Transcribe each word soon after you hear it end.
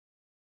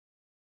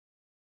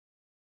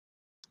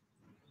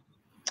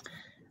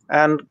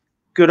And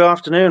good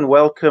afternoon.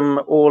 Welcome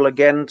all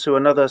again to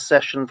another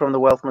session from the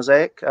Wealth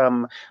Mosaic,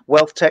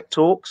 WealthTech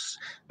Talks.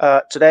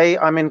 Today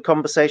I'm in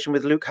conversation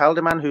with Luc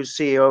Haldimann, who's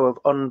CEO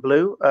of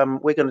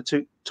Unblu. We're going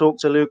to talk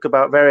to Luc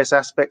about various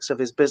aspects of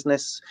his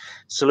business,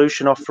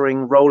 solution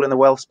offering, role in the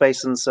wealth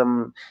space, and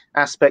some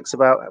aspects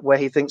about where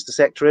he thinks the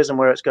sector is and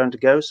where it's going to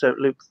go. So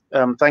Luc,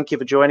 thank you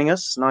for joining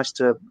us. Nice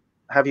to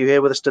have you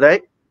here with us today.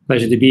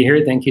 Pleasure to be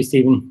here. Thank you,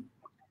 Stephen.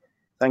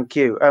 Thank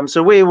you.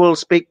 So we will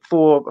speak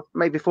for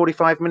maybe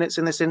 45 minutes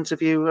in this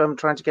interview,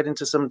 trying to get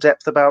into some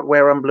depth about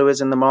where Unblu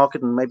is in the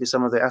market and maybe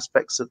some of the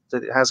aspects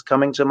that it has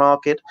coming to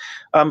market.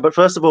 But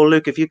first of all,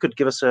 Luc, if you could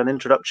give us an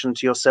introduction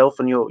to yourself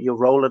and your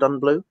role at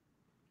Unblu.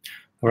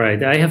 All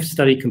right. I have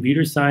studied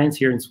computer science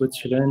here in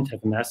Switzerland,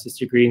 have a master's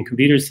degree in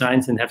computer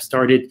science, and have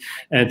started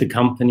the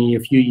company a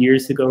few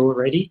years ago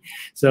already.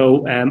 So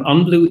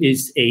Unblu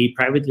is a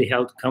privately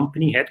held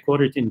company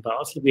headquartered in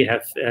Basel. We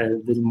have a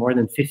little more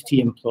than 50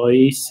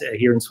 employees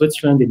here in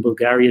Switzerland, in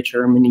Bulgaria,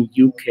 Germany,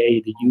 UK,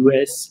 the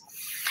US.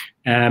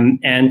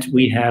 And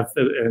we have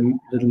a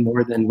little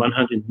more than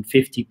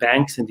 150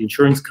 banks and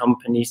insurance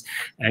companies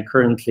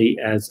currently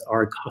as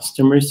our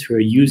customers who are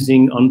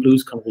using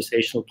Unblu's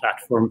conversational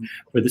platform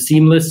for the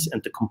seamless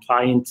and the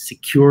compliant,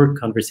 secure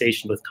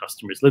conversation with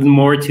customers. A little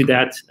more to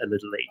that a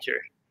little later.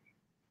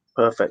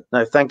 Perfect.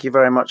 No, thank you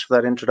very much for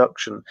that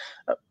introduction.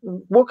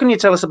 What can you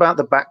tell us about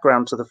the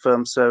background to the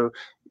firm? So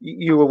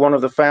you were one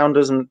of the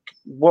founders, and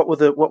what were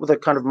the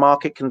kind of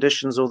market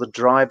conditions or the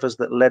drivers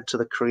that led to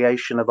the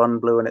creation of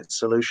Unblu and its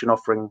solution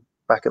offering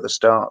back at the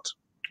start?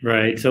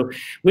 Right. So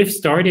we've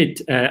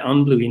started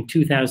Unblu in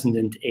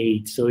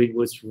 2008. So it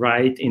was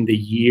right in the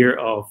year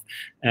of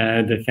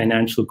the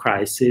financial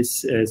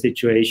crisis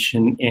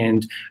situation.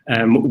 And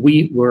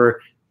we were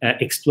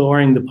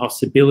exploring the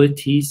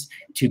possibilities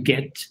to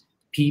get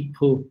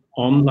people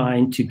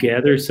online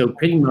together, so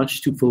pretty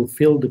much to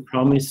fulfill the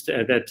promise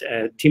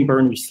that Tim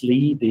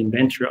Berners-Lee, the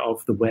inventor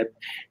of the web,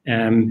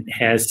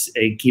 has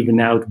given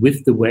out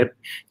with the web,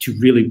 to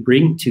really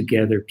bring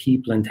together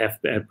people and have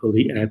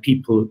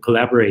people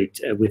collaborate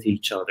with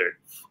each other.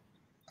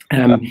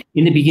 In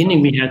the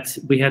beginning,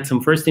 we had some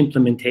first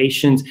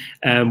implementations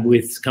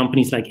with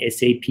companies like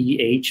SAP,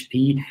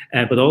 HP,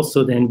 but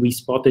also then we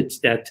spotted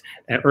that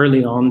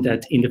early on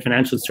that in the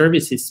financial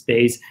services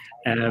space,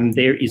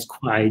 there is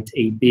quite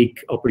a big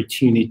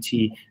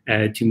opportunity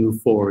to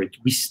move forward.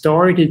 We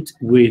started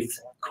with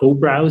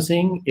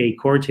co-browsing, a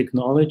core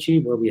technology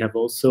where we have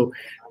also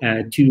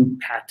 2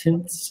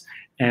 patents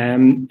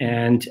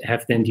and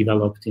have then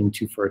developed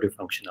into further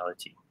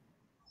functionality.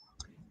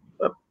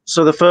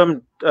 So the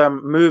firm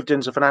moved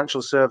into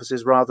financial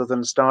services rather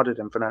than started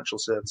in financial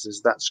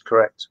services. That's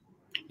correct.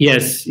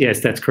 Yes,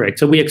 that's correct.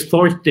 So we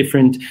explored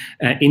different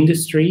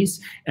industries,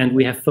 and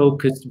we have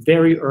focused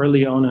very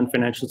early on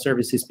financial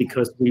services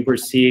because we were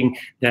seeing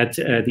that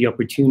the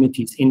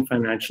opportunities in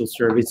financial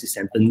services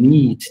and the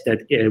need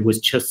that was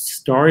just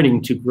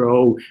starting to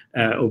grow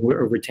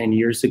over 10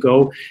 years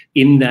ago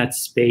in that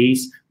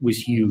space was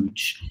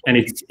huge, and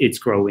it's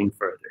growing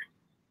further.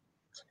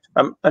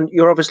 And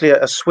you're obviously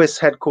a Swiss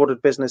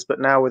headquartered business, but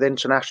now with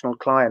international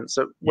clients.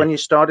 So when you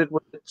started,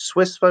 was it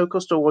Swiss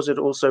focused, or was it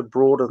also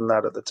broader than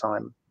that at the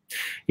time?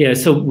 Yeah,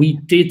 so we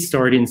did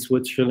start in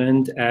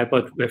Switzerland,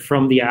 but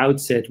from the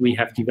outset, we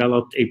have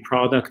developed a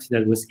product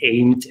that was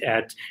aimed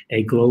at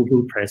a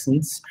global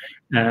presence.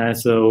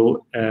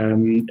 So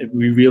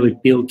we really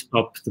built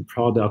up the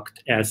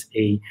product as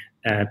a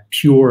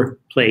pure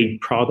play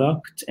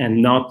product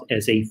and not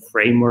as a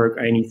framework or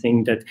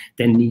anything that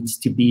then needs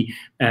to be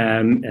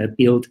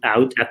built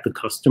out at the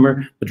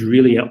customer, but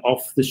really an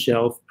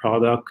off-the-shelf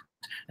product,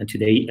 and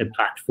today a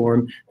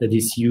platform that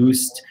is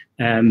used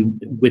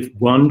with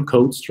one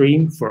code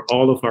stream for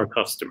all of our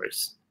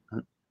customers.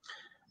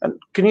 And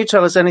can you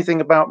tell us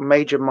anything about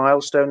major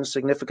milestones,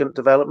 significant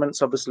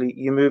developments? Obviously,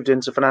 you moved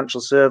into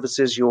financial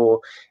services, you're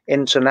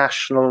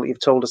international. You've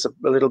told us a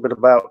little bit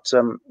about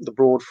the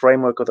broad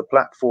framework of the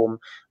platform.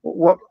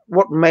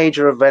 What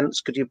major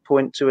events could you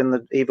point to in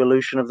the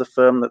evolution of the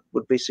firm that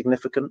would be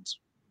significant?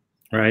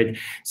 Right.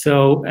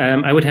 So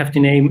I would have to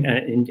name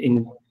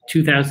in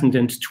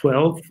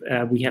 2012,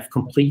 we have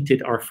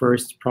completed our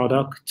first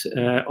product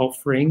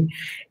offering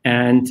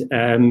and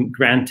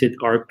granted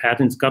our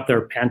patents, got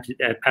our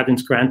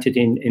patents granted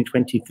in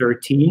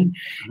 2013.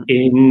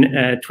 In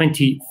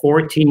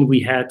 2014, we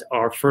had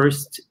our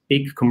first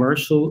big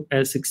commercial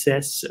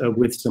success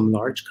with some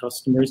large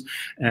customers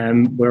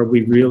where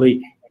we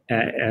really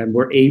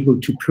were able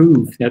to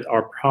prove that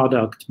our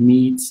product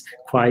meets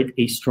quite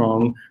a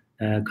strong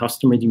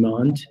customer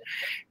demand.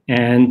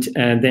 And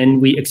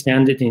then we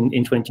expanded in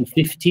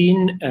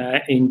 2015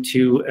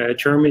 into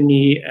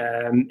Germany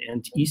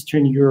and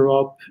Eastern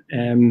Europe,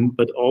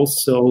 but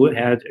also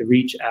had a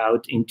reach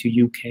out into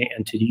UK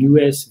and to the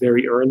US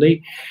very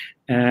early.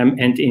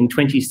 And in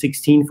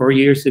 2016, 4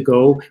 years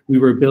ago, we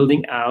were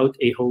building out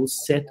a whole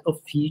set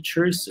of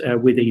features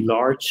with a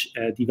large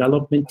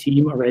development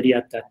team already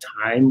at that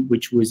time,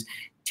 which was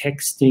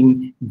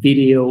texting,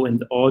 video,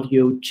 and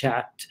audio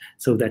chat.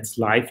 So that's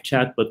live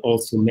chat, but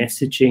also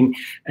messaging.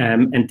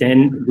 And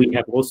then we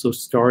have also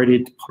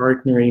started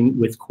partnering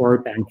with core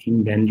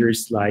banking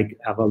vendors like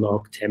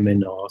Avaloq,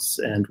 Temenos,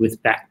 and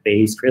with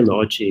Backbase,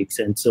 Crealogix,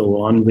 and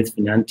so on, with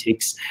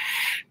Finantics.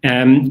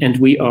 And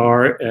we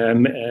are,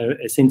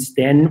 since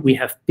then, we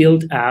have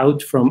built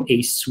out from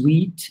a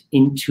suite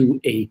into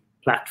a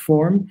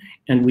platform,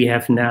 and we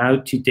have now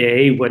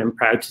today, what I'm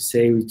proud to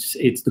say,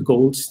 it's the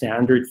gold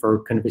standard for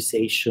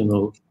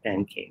conversational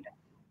banking.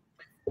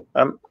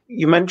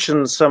 You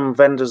mentioned some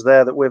vendors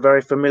there that we're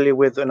very familiar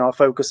with and our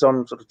focus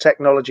on sort of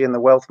technology in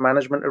the wealth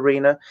management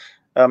arena.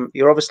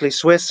 You're obviously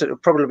Swiss. It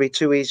would probably be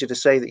too easy to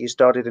say that you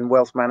started in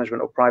wealth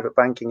management or private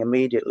banking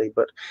immediately,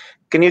 but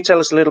can you tell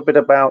us a little bit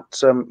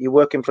about your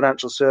work in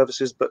financial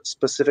services, but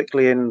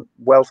specifically in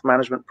wealth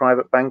management,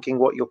 private banking,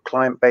 what your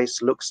client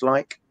base looks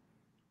like?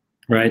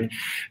 Right.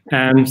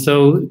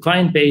 So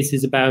client base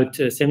is about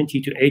 70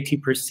 to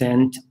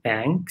 80%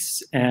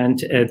 banks, and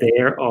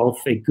thereof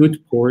a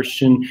good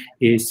portion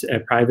is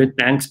private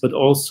banks, but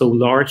also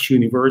large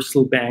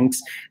universal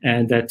banks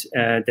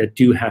that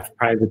do have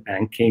private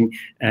banking,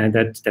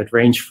 that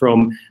range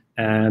from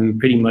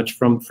pretty much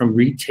from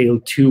retail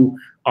to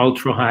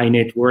ultra high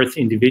net worth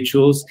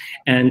individuals.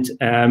 And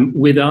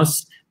with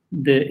us,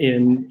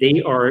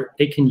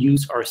 they can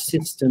use our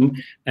system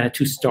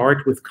to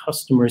start with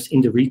customers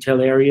in the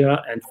retail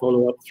area and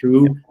follow up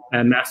through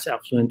mass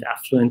affluent,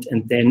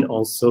 and then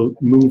also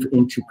move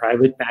into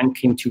private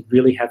banking to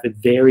really have a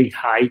very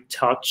high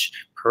touch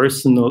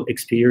personal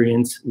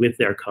experience with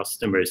their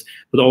customers,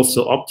 but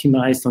also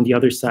optimized on the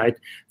other side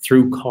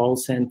through call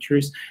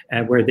centers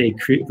where they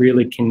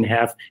really can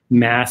have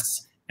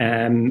mass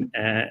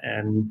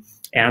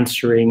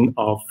answering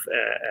of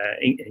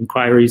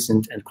inquiries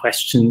and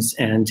questions,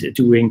 and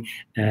doing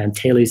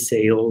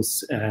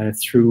telesales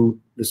through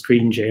the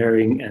screen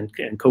sharing and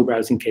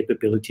co-browsing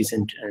capabilities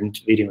and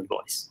video and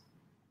voice.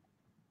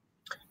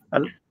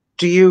 And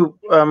do you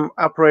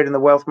operate in the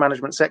wealth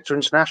management sector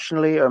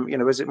internationally?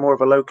 Is it more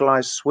of a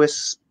localized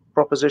Swiss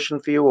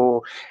proposition for you,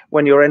 or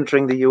when you're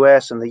entering the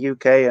US and the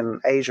UK and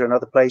Asia and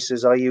other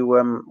places, are you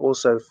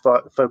also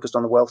focused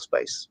on the wealth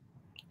space?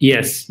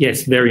 Yes,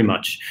 very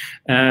much.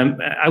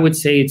 I would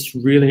say it's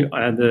really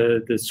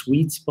the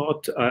sweet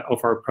spot of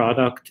our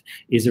product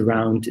is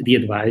around the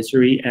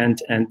advisory,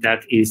 and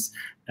that is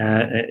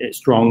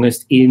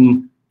strongest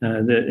in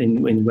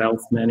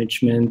wealth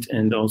management,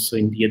 and also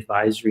in the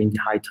advisory, in the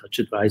high touch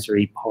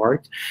advisory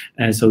part.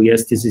 And so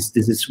yes, this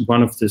is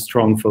one of the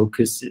strong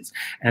focuses.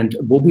 And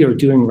what we are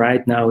doing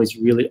right now is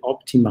really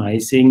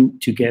optimizing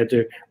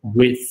together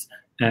with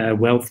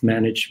wealth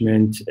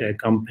management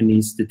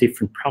companies the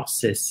different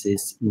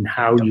processes in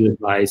how you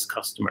advise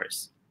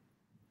customers.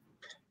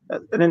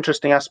 An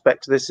interesting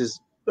aspect to this is,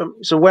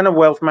 so when a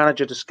wealth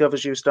manager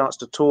discovers you, starts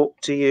to talk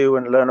to you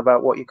and learn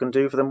about what you can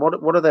do for them,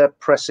 what are their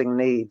pressing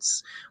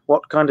needs?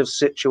 What kind of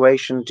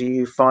situation do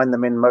you find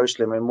them in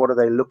mostly? I mean, what are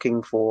they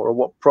looking for, or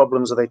what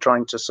problems are they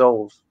trying to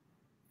solve?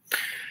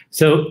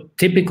 So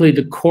typically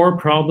the core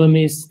problem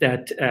is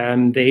that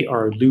they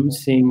are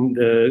losing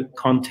the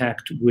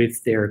contact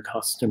with their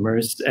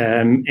customers.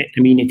 I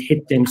mean, it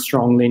hit them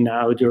strongly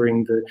now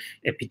during the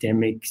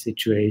epidemic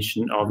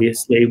situation,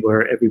 obviously,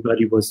 where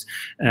everybody was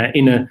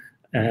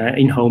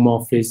in home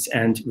office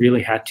and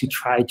really had to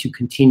try to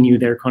continue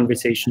their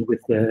conversation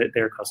with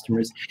their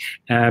customers.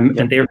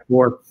 And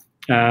therefore,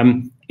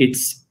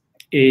 it's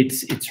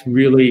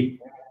really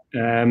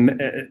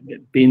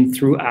been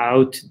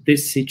throughout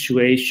this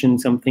situation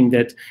something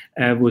that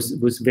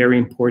was very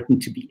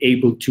important to be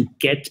able to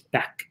get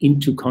back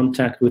into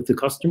contact with the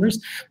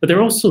customers. But there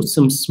are also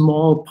some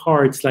small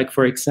parts, like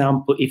for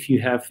example, if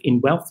you have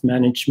in wealth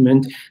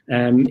management,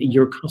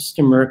 your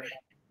customer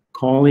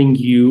calling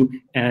you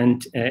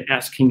and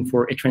asking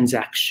for a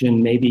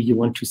transaction, maybe you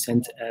want to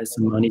send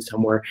some money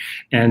somewhere,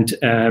 and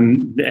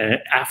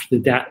after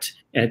that,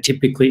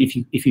 typically,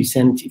 if you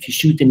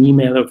shoot an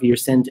email or you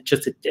send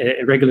just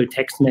a regular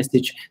text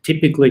message,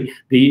 typically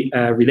the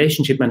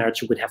relationship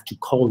manager would have to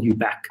call you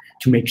back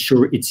to make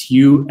sure it's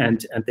you,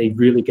 and they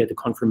really get a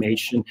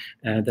confirmation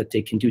that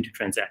they can do the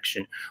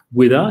transaction.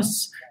 With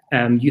us,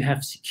 you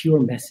have secure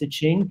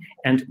messaging,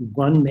 and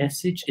one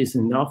message is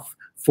enough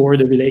for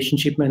the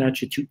relationship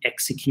manager to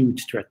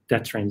execute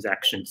that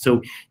transaction.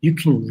 So you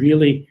can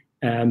really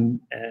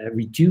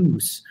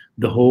reduce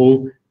the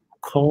whole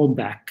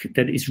callback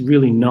that is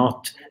really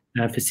not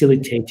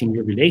facilitating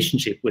your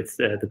relationship with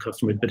the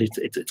customer, but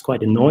it's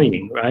quite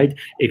annoying, right?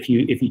 If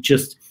you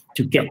just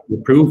to get the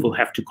approval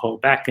have to call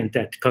back, and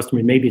that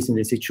customer maybe is in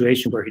a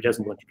situation where he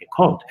doesn't want to get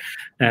called.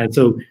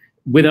 So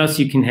with us,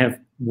 you can have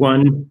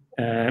one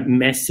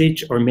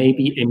message, or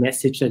maybe a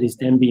message that is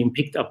then being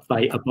picked up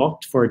by a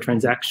bot for a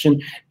transaction,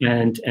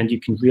 and you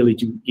can really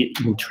do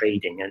even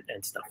trading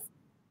and stuff.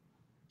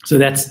 So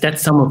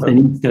that's some of the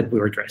needs that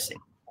we're addressing.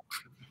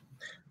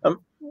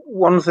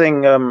 One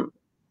thing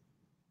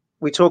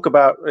we talk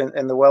about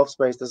in the wealth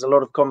space, there's a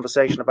lot of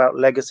conversation about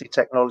legacy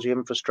technology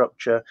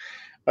infrastructure,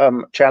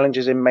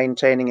 challenges in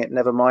maintaining it,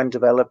 never mind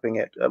developing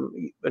it.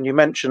 And you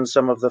mentioned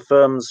some of the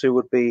firms who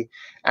would be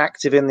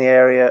active in the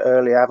area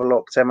early,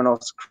 Avaloq,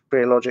 Temenos,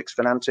 Crealogix,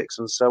 Finantics,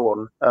 and so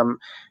on.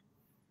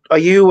 Are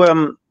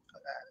you,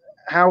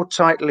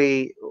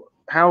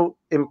 how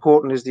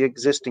important is the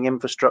existing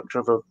infrastructure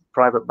of a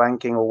private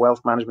banking or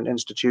wealth management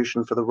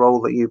institution for the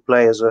role that you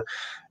play as a,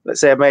 let's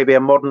say, maybe a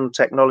modern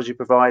technology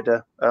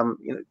provider?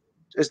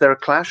 Is there a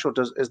clash, or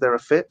is there a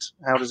fit?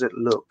 How does it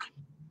look?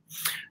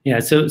 Yeah,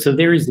 so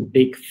there is a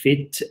big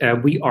fit.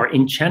 We are,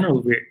 in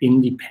general, we're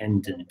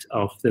independent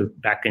of the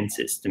backend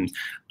systems.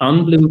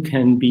 Unblu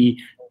can be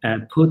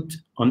put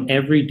on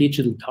every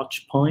digital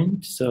touch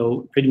point,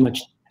 so pretty much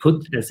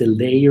put as a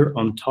layer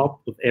on top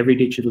of every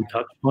digital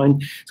touch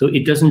point. So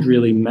it doesn't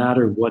really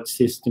matter what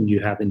system you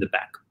have in the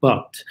back.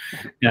 But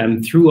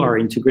through our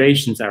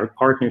integrations, our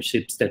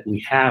partnerships that we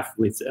have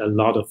with a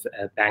lot of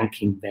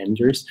banking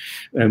vendors,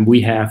 we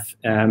have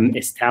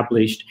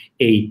established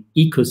a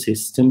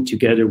ecosystem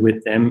together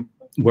with them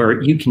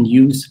where you can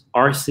use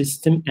our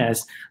system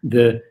as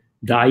the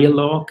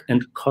dialogue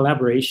and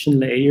collaboration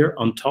layer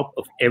on top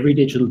of every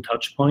digital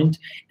touch point,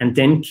 and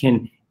then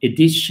can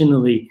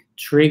additionally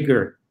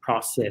trigger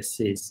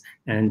processes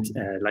and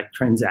like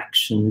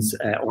transactions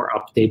or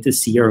update the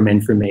CRM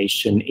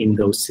information in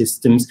those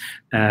systems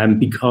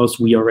because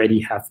we already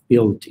have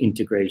built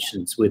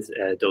integrations with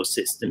those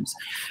systems.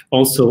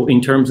 Also, in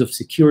terms of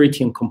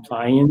security and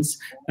compliance,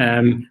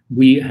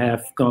 we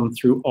have gone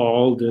through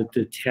all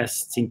the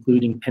tests,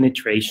 including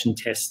penetration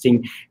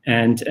testing,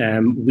 and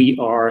we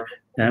are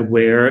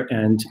aware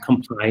and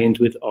compliant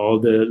with all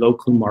the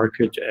local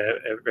market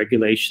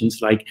regulations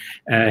like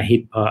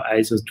HIPAA,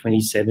 ISO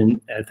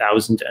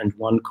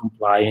 27001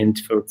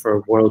 compliant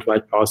for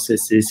worldwide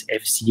processes,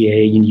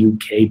 FCA in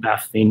UK,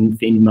 BaFin,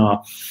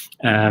 FINMA.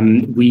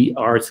 We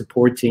are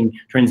supporting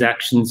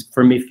transactions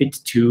for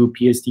MiFID II,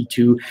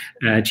 PSD2,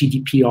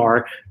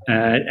 GDPR,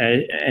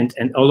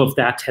 and all of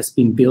that has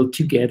been built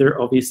together,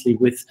 obviously,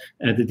 with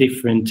the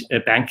different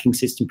banking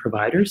system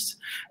providers.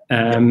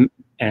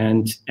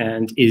 And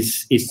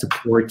is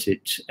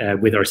supported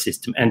with our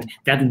system. And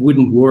that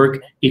wouldn't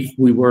work if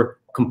we were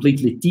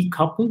completely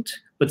decoupled,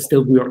 but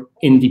still we are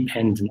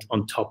independent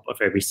on top of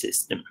every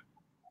system.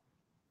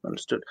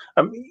 Understood.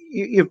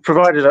 You've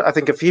provided, I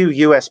think, a few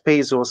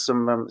USPs or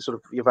some sort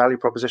of your value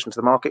proposition to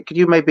the market. Could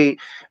you maybe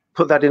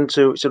put that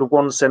into sort of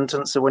one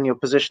sentence? So when you're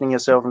positioning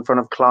yourself in front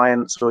of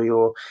clients, or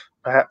you're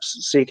perhaps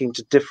seeking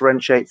to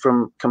differentiate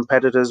from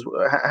competitors,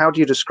 how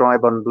do you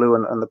describe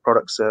Unblu and the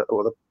products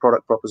or the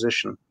product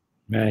proposition?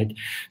 Right.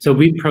 So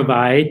we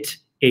provide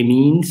a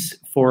means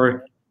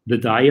for the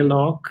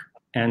dialogue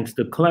and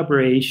the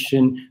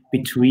collaboration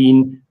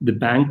between the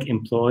bank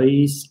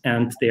employees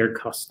and their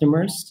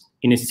customers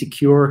in a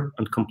secure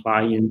and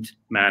compliant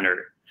manner.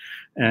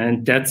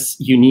 And that's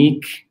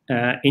unique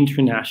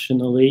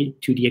internationally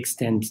to the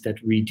extent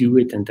that we do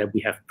it and that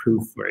we have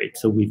proof for it.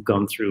 So we've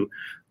gone through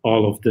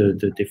all of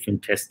the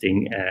different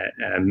testing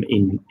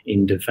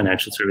in the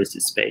financial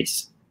services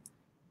space.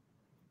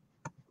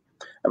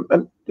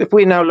 And if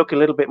we now look a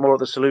little bit more at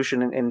the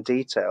solution in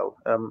detail,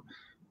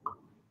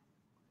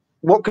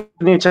 what can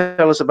you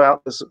tell us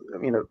about this?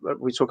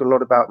 We talk a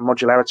lot about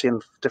modularity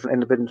and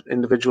different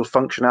individual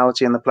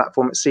functionality in the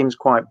platform. It seems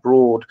quite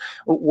broad.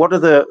 What are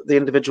the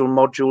individual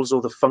modules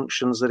or the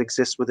functions that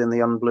exist within the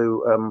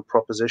Unblu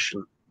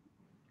proposition?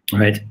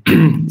 Right.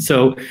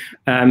 So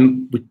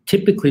we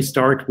typically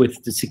start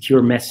with the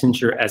secure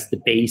messenger as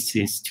the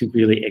basis to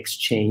really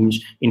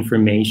exchange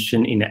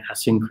information in an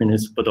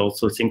asynchronous but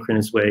also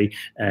synchronous way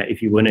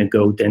if you want to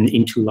go then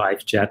into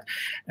live chat.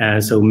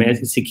 So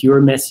secure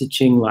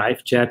messaging,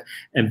 live chat,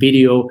 and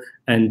video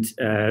and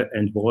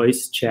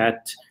voice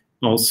chat.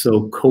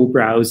 Also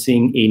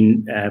co-browsing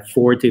in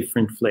 4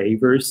 different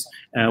flavors.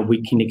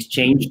 We can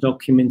exchange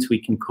documents, we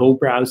can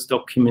co-browse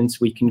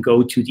documents, we can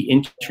go to the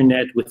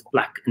internet with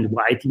black and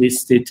white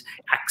listed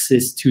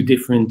access to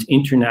different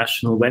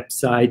international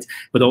websites,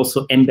 but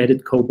also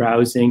embedded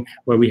co-browsing,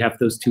 where we have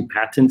those 2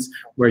 patents,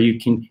 where you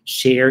can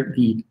share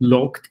the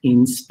logged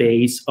in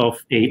space of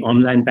a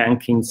online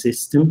banking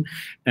system,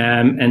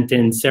 and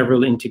then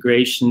several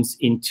integrations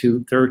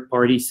into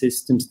third-party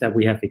systems that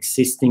we have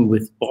existing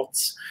with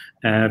bots.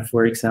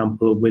 For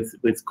example,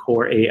 with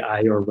Core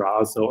AI or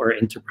Razo or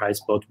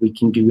Enterprise Bot, we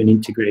can do an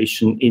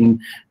integration in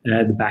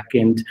the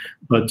backend,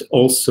 but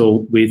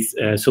also with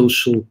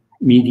social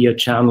media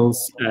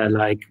channels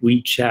like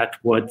WeChat,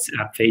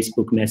 WhatsApp,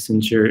 Facebook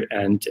Messenger,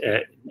 and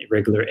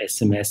regular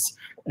SMS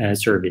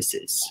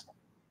services.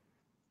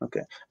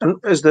 Okay. And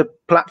is the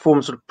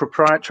platform sort of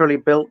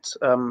proprietarily built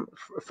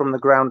from the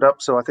ground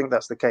up? So I think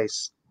that's the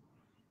case.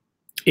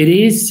 It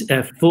is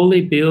fully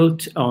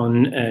built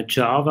on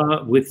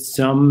Java with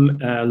some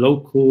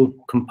local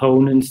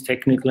components.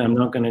 Technically, I'm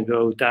not going to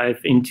go dive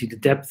into the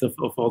depth of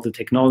all the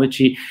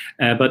technology,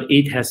 but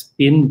it has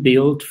been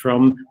built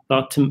from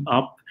bottom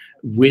up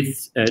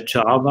with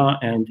Java,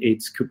 and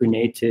it's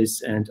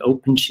Kubernetes and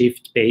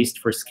OpenShift based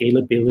for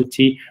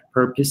scalability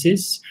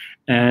purposes.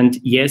 And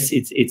yes,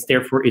 it's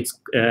therefore it's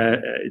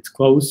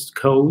closed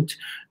code.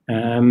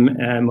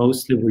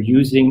 Mostly we're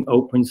using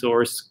open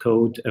source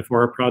code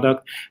for our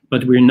product,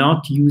 but we're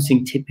not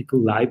using typical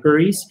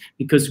libraries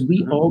because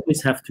we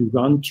always have to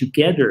run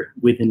together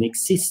with an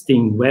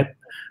existing web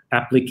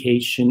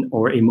application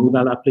or a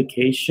mobile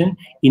application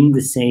in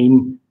the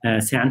same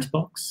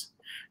sandbox.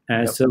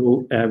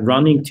 So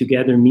running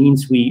together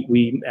means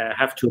we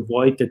have to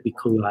avoid that we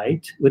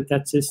collide with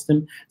that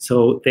system.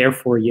 So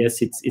therefore,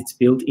 yes, it's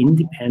built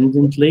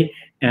independently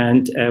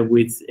and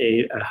with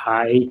a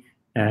high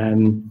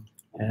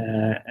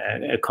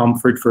a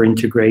comfort for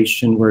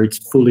integration, where it's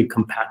fully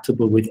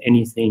compatible with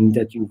anything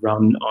that you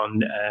run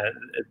on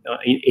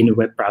in a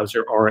web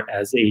browser or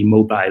as a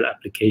mobile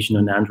application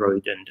on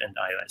Android and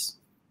iOS.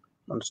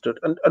 Understood.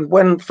 And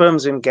when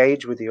firms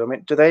engage with you, I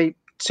mean, do they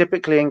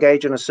typically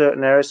engage in a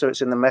certain area? So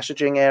it's in the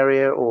messaging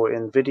area or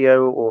in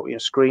video or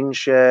screen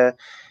share?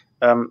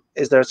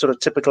 Is there a sort of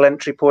typical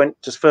entry point?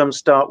 Does firms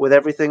start with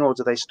everything, or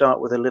do they start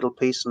with a little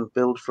piece and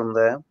build from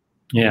there?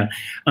 Yeah,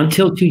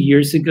 until 2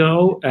 years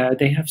ago,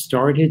 they have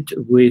started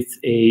with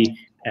a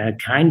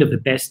kind of a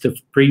best of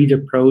breed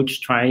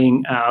approach,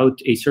 trying out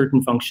a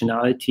certain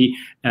functionality.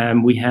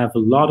 We have a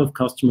lot of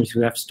customers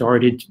who have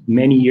started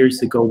many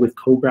years ago with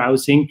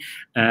co-browsing,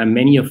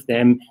 many of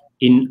them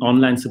in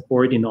online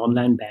support, in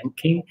online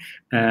banking.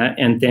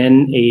 And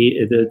then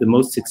the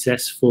most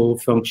successful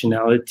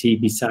functionality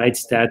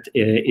besides that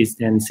is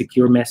then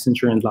secure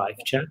messenger and live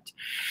chat.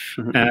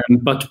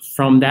 But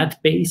from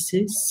that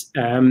basis,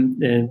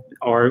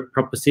 our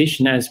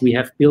proposition, as we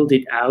have built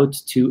it out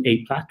to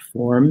a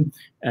platform,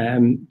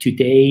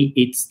 today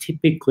it's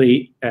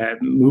typically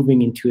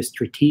moving into a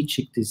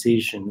strategic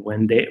decision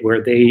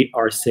where they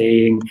are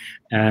saying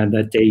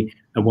that they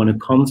want to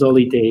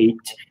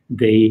consolidate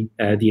the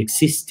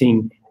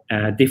existing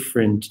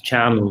different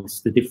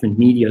channels, the different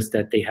medias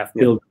that they have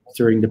built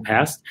during the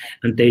past,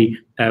 and they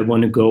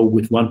want to go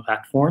with one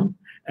platform.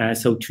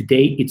 So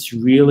today, it's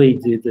really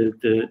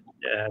the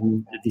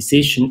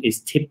decision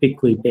is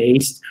typically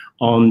based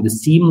on the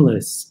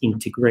seamless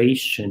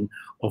integration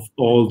of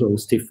all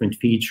those different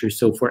features.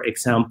 So, for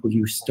example,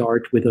 you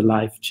start with a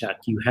live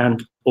chat, you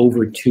hand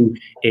over to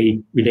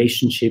a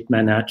relationship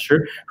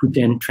manager who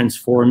then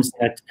transforms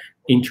that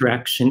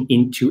interaction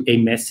into a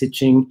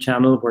messaging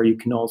channel where you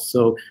can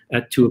also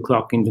at 2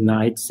 o'clock in the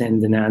night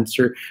send an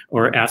answer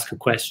or ask a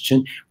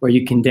question, where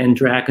you can then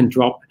drag and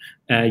drop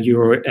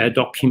your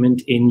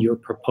document in your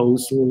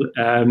proposal,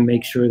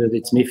 make sure that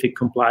it's MiFID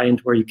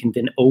compliant, where you can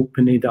then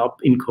open it up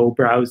in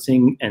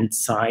co-browsing and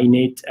sign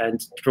it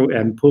and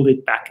pull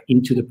it back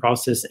into the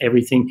process,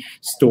 everything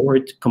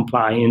stored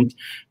compliant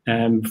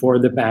for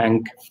the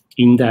bank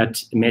in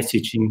that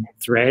messaging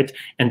thread,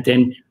 and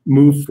then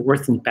move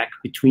forth and back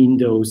between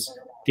those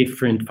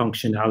different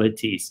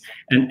functionalities.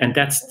 And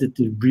that's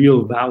the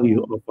real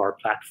value of our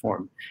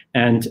platform.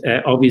 And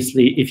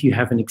obviously, if you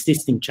have an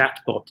existing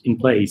chatbot in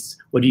place,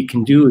 what you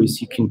can do is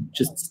you can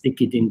just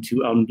stick it into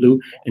Unblu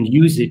and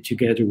use it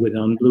together with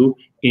Unblu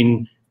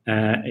and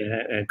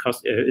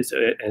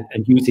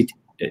use it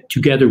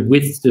together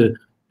with the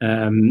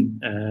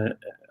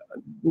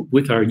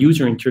with our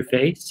user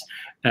interface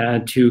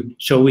to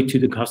show it to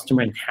the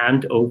customer and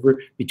hand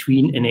over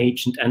between an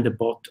agent and a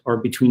bot, or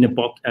between a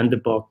bot and a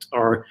bot,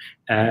 or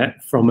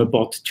from a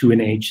bot to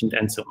an agent,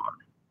 and so on.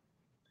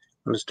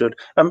 Understood.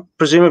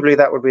 Presumably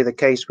that would be the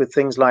case with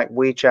things like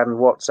WeChat and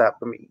WhatsApp.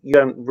 I mean, you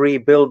don't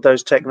rebuild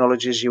those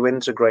technologies, you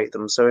integrate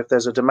them. So if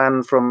there's a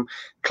demand from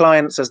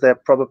clients, as there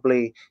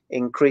probably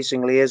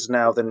increasingly is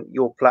now, then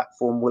your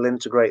platform will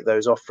integrate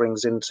those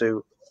offerings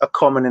into a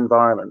common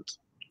environment.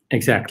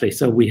 Exactly.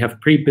 So we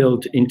have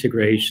pre-built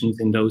integrations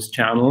in those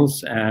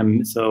channels.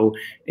 So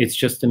it's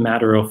just a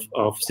matter of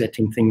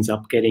setting things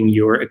up, getting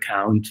your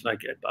account,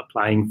 like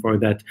applying for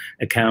that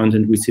account,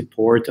 and we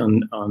support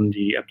on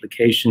the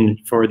application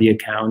for the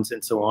accounts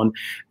and so on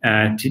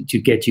to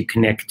get you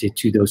connected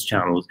to those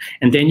channels.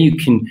 And then you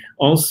can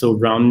also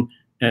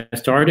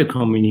start a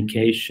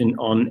communication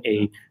on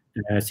a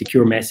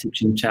secure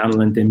messaging channel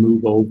and then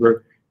move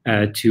over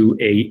to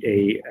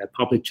a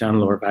public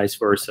channel, or vice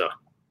versa.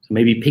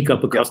 Maybe pick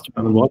up a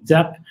customer on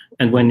WhatsApp,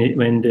 and when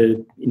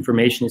the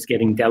information is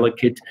getting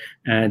delicate,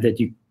 that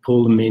you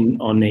pull them in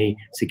on a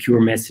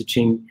secure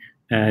messaging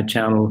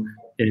channel.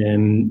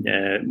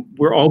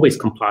 We're always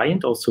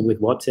compliant also with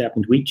WhatsApp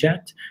and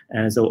WeChat,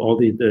 so all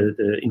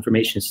the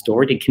information is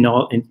stored. It can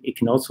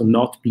also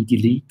not be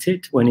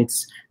deleted when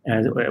it's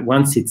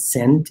once it's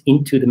sent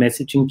into the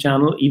messaging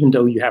channel. Even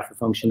though you have a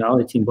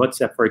functionality in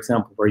WhatsApp, for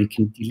example, where you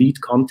can delete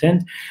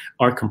content,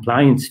 our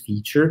compliance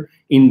feature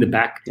in the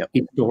back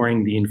is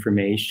storing the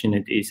information.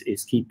 It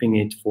is keeping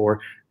it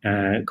for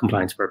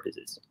compliance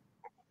purposes.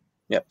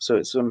 Yeah, so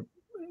it's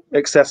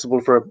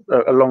accessible for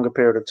a longer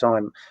period of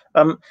time.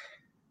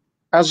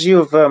 As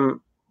you've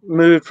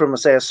moved from,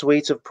 say, a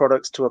suite of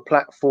products to a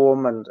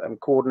platform and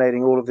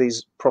coordinating all of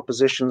these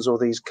propositions or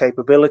these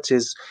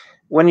capabilities.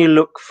 When you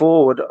look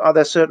forward, are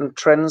there certain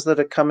trends that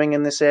are coming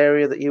in this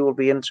area that you will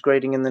be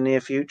integrating in the near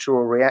future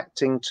or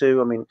reacting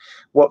to? I mean,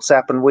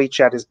 WhatsApp and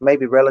WeChat is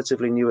maybe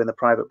relatively new in the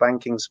private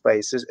banking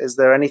space. Is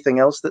there anything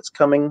else that's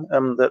coming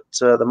that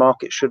the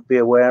market should be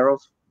aware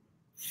of?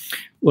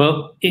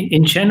 Well,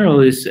 in general,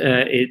 is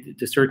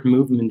the certain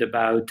movement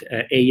about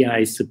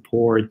AI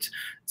support.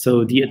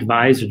 So the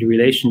advisor, the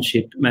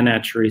relationship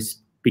manager, is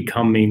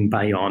becoming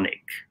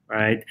bionic,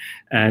 right?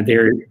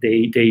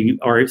 They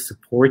are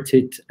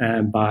supported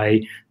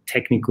by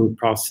technical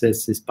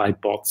processes, by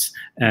bots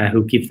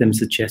who give them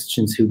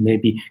suggestions, who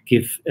maybe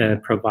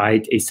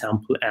provide a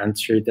sample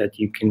answer that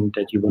you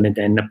want to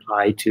then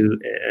apply to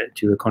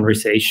a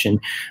conversation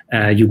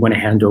you want to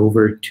hand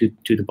over to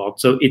the bot.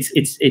 So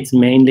it's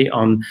mainly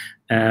on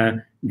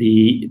what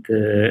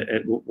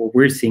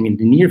we're seeing in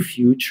the near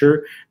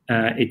future.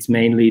 It's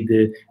mainly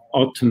the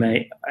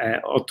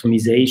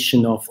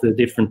automation of the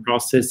different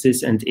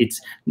processes, and it's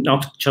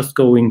not just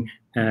going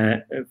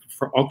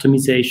for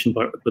optimization,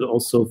 but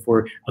also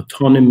for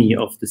autonomy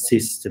of the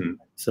system.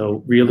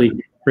 So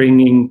really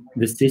bringing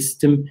the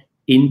system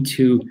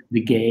into the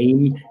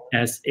game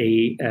as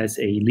a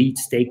lead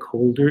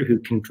stakeholder who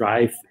can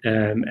drive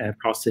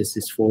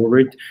processes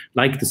forward,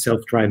 like the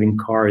self-driving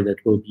car that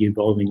will be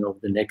evolving over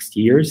the next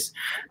years.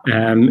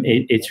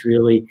 It's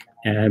really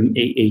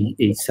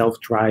a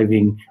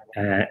self-driving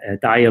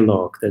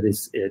dialogue that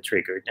is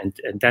triggered, and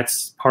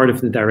that's part of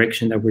the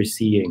direction that we're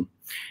seeing.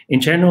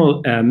 In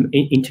general,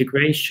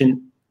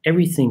 integration,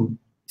 everything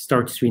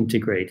starts to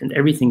integrate, and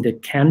everything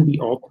that can be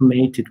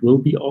automated will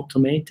be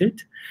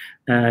automated.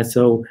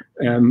 So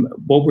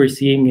what we're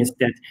seeing is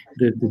that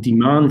the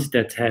demand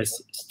that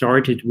has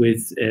started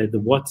with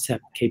the WhatsApp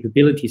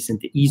capabilities and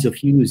the ease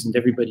of use, and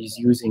everybody's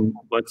using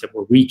WhatsApp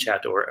or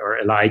WeChat or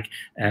alike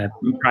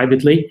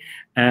privately,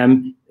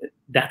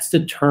 that's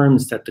the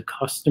terms that the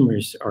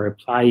customers are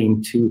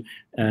applying to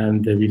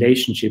the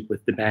relationship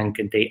with the bank,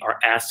 and they are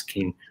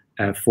asking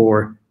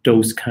for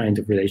those kind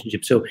of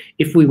relationships. So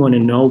if we want to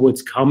know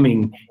what's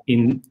coming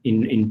in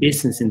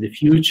business in the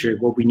future,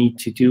 what we need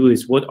to do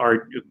is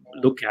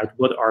look at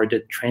what are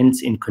the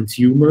trends in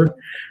consumer,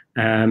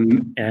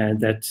 and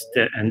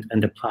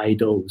apply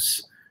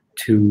those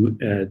to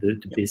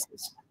the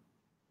business.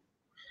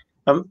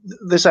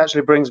 This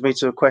actually brings me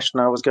to a question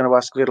I was going to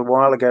ask a little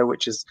while ago,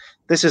 which is,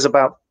 this is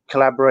about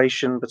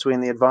collaboration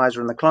between the advisor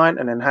and the client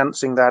and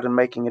enhancing that and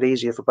making it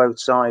easier for both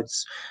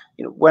sides.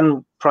 You know,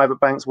 when private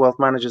banks, wealth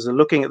managers are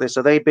looking at this,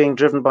 are they being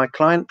driven by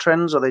client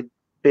trends? Are they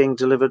being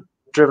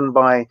driven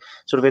by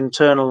sort of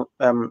internal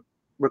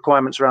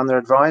requirements around their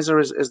advisor?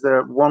 Is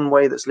there one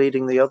way that's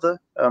leading the other,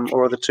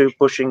 or are the two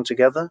pushing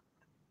together?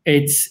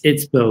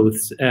 It's both.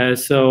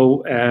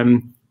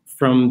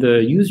 From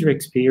the user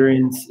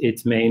experience,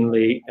 it's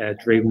mainly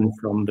driven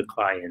from the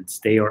clients.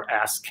 They are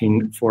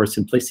asking for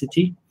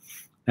simplicity.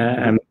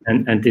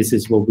 And this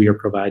is what we are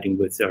providing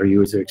with our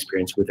user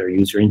experience, with our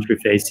user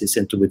interfaces,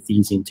 and with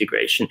these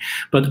integration.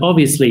 But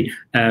obviously,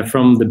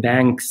 from the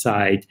bank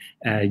side,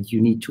 you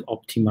need to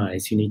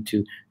optimize. You need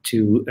to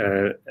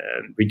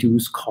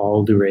reduce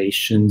call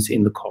durations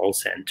in the call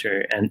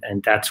center, and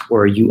that's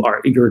where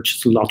you're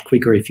just a lot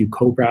quicker if you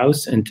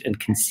co-browse and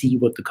can see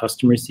what the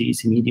customer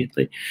sees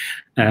immediately.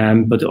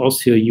 But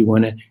also, you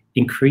want to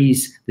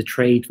increase the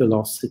trade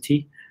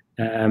velocity.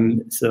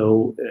 The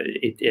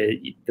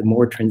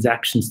more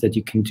transactions that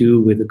you can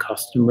do with a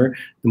customer,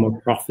 the more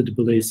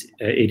profitable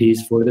it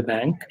is for the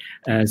bank.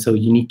 So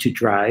you need to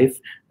drive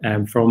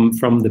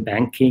from the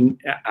banking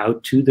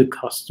out to the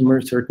customer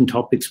certain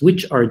topics,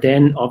 which are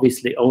then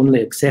obviously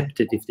only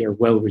accepted if they're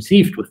well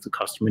received with the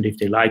customer and if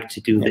they like to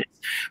do this.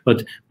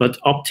 But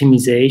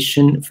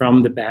optimization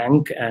from the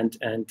bank and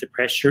the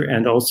pressure,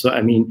 and also,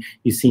 I mean,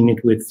 you've seen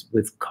it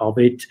with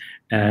COVID,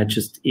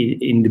 just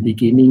in the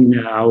beginning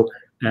now.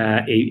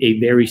 A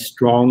very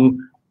strong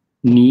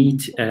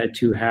need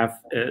to have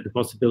the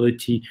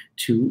possibility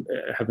to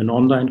have an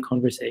online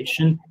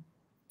conversation.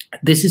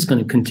 This is going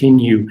to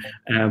continue.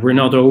 We're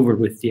not over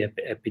with the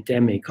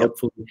epidemic.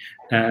 Hopefully,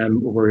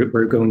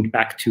 we're going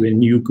back to a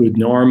new good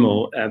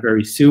normal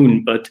very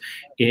soon. But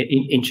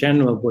in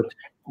general,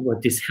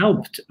 what this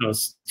helped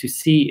us to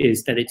see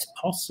is that it's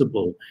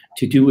possible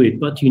to do it,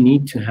 but you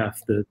need to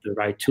have the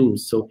right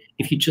tools. So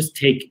if you just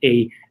take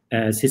a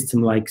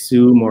system like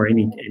Zoom or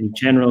any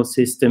general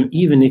system,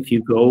 even if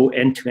you go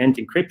end-to-end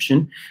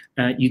encryption,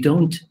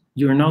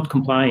 you're not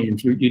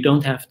compliant. You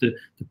don't have the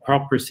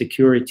proper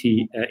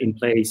security in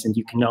place, and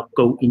you cannot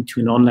go into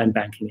an online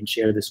banking and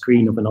share the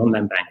screen of an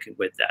online banking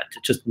with that.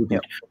 It just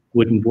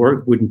wouldn't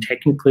work, wouldn't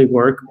technically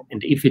work.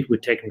 And if it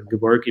would technically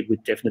work, it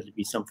would definitely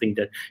be something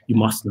that you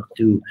must not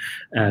do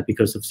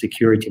because of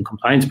security and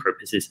compliance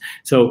purposes.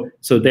 So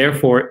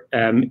therefore,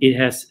 it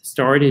has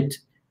started.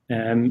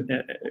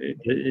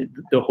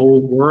 The whole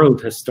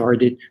world has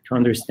started to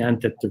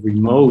understand that the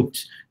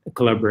remote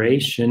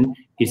collaboration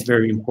is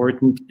very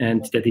important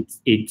and that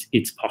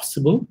it's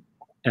possible.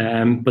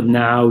 But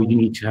now you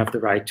need to have the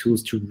right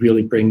tools to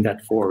really bring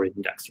that forward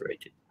and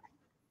accelerate it.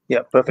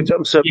 Yeah, perfect. It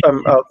was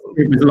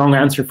a long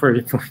answer for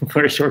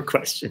a short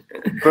question.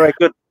 Very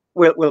good.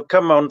 We'll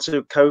come on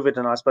to COVID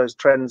and I suppose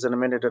trends in a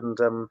minute, and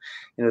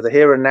the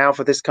here and now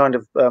for this kind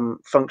of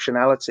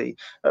functionality.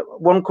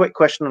 One quick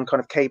question on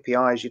kind of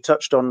KPIs. You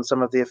touched on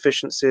some of the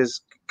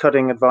efficiencies,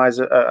 cutting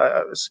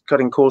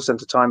call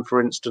center time, for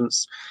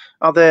instance.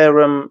 Are there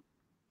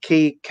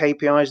key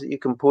KPIs that you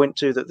can point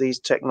to that these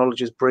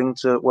technologies bring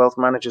to wealth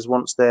managers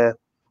once they're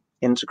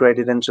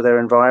integrated into their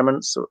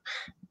environments? Or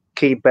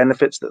key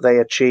benefits that they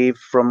achieve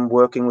from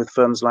working with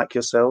firms like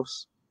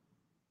yourselves?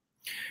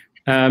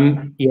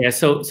 Yeah,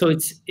 so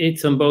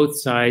it's on both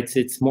sides.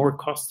 It's more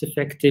cost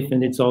effective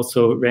and it's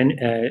also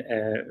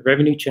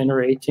revenue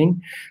generating.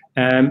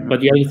 But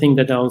the other thing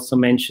that I also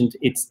mentioned,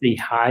 it's the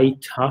high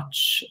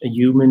touch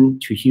human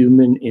to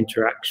human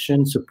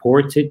interaction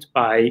supported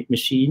by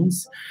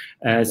machines.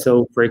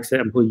 So for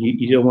example,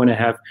 you don't want to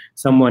have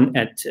someone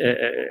at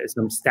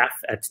some staff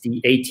at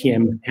the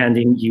ATM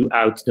handing you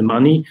out the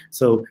money.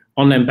 So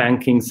online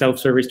banking,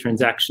 self-service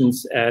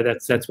transactions,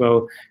 that's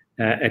well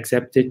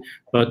accepted.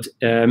 But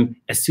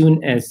as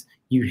soon as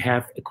you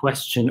have a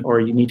question or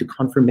you need a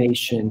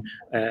confirmation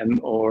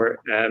or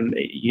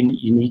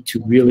you need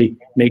to really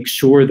make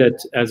sure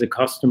that as a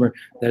customer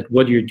that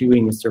what you're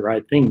doing is the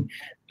right thing,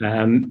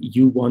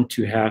 you want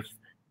to have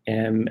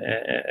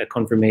a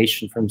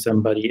confirmation from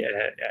somebody,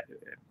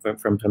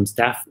 from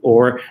staff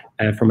or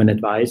from an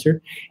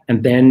advisor.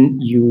 And then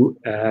you,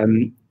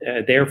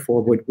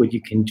 therefore, what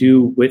you can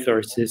do with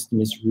our system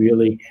is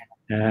really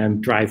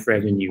drive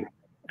revenue.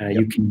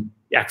 You can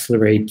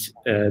accelerate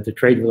the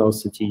trade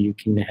velocity. You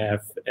can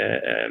have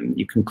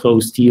you can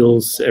close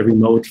deals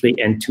remotely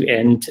end to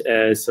end,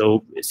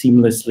 so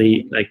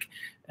seamlessly, like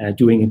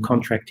doing a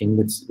contracting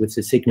with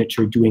the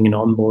signature, doing an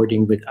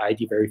onboarding with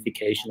ID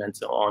verification, and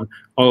so on.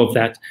 All of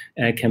that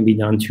can be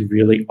done to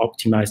really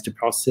optimize the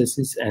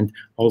processes and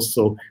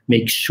also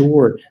make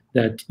sure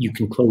that you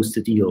can close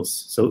the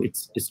deals. So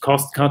it's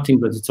cost cutting,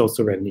 but it's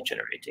also revenue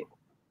generating.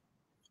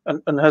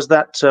 And has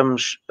that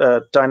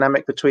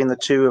dynamic between the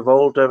two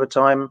evolved over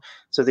time?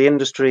 So the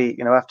industry,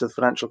 after the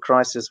financial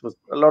crisis, was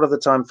a lot of the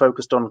time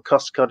focused on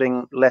cost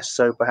cutting, less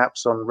so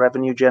perhaps on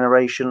revenue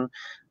generation.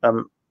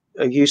 Have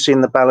you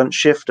seen the balance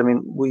shift? I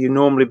mean, were you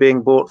normally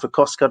being bought for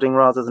cost cutting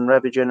rather than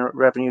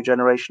revenue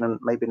generation, and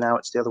maybe now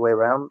it's the other way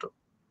around?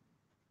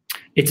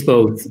 It's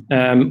both.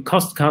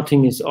 Cost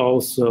cutting is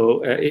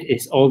also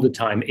it's all the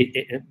time.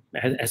 It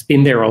has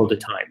been there all the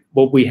time.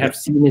 What we have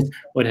seen is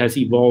what has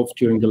evolved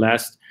during the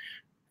last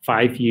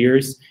 5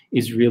 years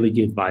is really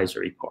the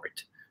advisory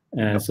part.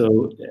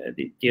 So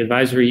the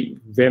advisory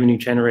revenue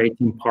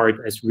generating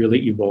part has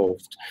really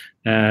evolved.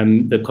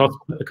 The cost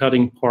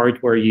cutting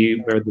part where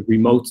the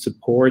remote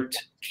support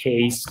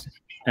case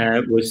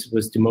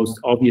was the most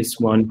obvious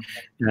one,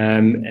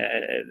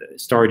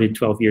 started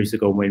 12 years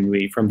ago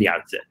from the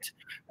outset.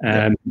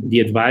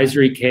 The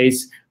advisory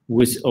case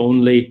was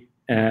only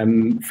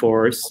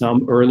for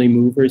some early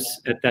movers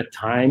at that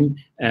time,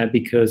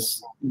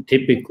 because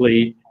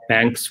typically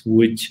banks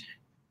would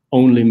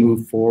only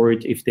move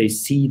forward if they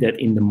see that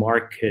in the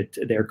market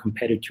their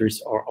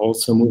competitors are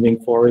also moving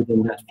forward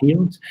in that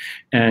field.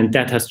 And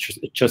that has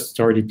just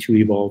started to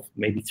evolve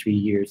maybe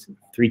 3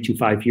 to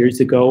 5 years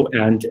ago.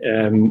 And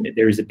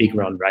there is a big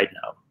run right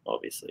now,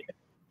 obviously.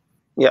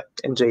 Yeah,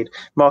 indeed.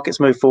 Markets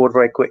move forward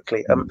very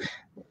quickly.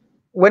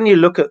 When you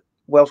look at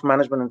wealth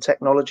management and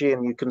technology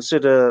and you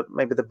consider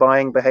maybe the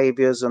buying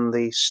behaviors and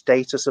the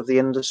status of the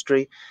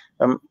industry,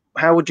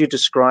 how would you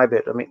describe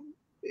it? I mean,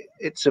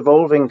 it's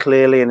evolving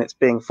clearly and it's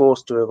being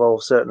forced to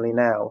evolve certainly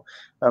now.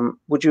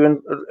 Would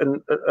you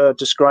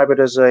describe it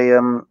as a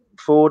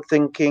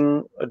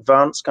forward-thinking,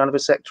 advanced kind of a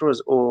sector,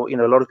 or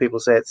a lot of people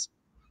say it's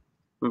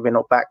maybe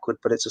not backward,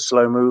 but it's a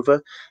slow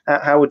mover?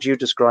 How would you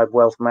describe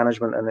wealth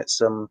management and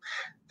its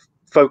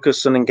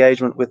focus and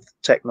engagement with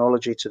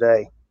technology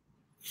today?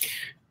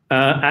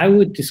 I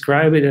would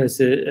describe it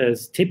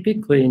as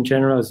typically, in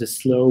general, as a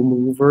slow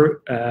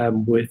mover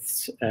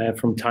with,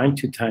 from time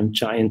to time,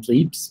 giant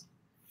leaps.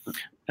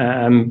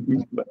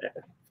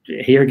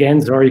 Here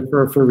again, sorry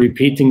for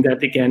repeating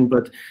that again,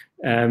 but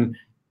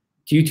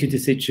due to the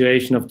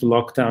situation of the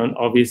lockdown,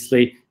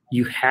 obviously,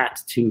 you had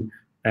to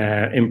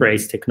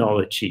embrace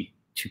technology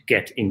to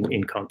get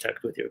in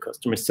contact with your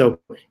customers. So,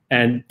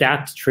 and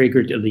that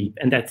triggered a leap.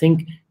 And I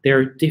think there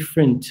are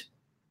different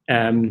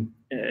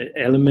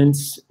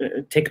elements,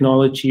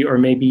 technology, or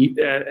maybe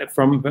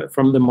from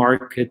the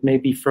market,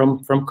 maybe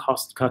from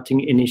cost-cutting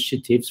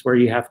initiatives where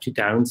you have to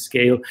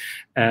downscale,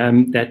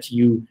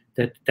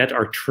 that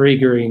are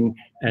triggering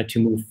to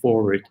move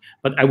forward.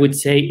 But I would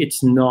say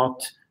it's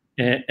not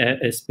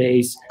a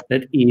space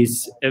that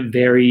is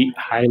very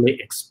highly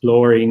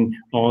exploring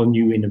all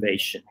new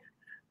innovation.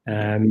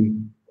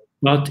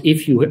 But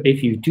if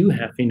you do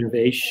have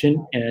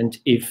innovation, and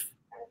if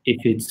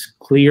it's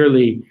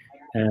clearly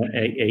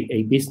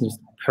a business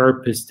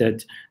purpose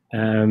that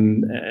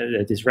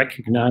is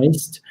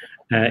recognized,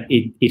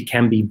 it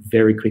can be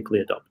very quickly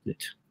adopted.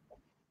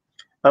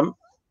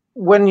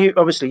 when you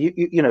obviously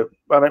you know,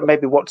 I mean,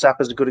 maybe WhatsApp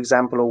is a good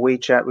example, or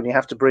WeChat, when you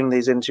have to bring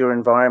these into your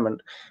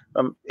environment,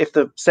 if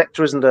the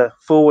sector isn't a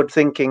forward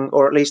thinking,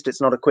 or at least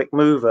it's not a quick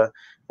mover,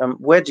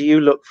 where do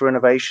you look for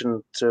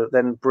innovation to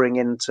then bring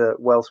into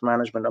wealth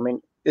management? I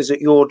mean, is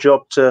it your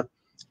job to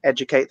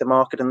educate the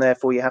market, and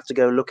therefore you have to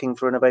go looking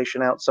for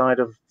innovation outside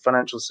of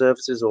financial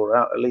services, or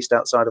at least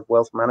outside of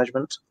wealth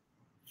management?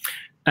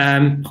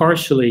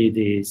 Partially it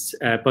is,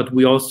 but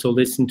we also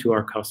listen to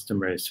our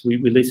customers. We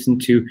listen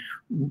to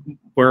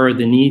where are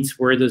the needs,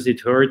 where does it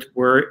hurt,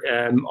 where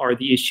are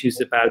the issues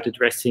about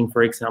addressing,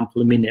 for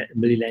example,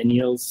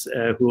 millennials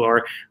who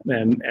are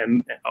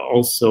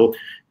also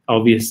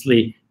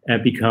obviously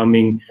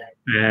becoming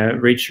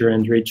richer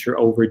and richer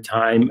over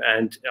time,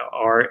 and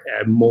are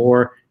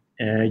more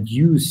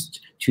used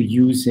to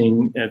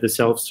using the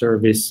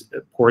self-service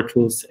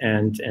portals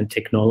and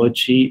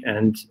technology,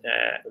 and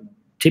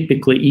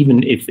typically,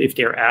 even if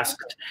they're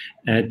asked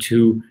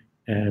to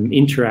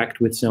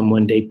interact with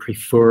someone, they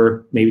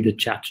prefer maybe the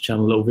chat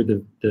channel over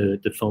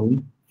the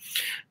phone.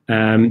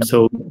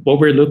 So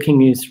what we're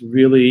looking is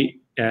really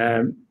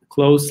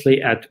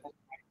closely at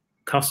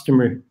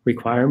customer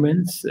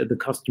requirements, the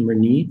customer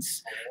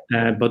needs,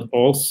 but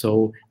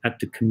also at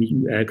the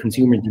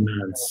consumer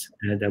demands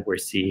that we're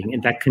seeing.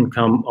 And that can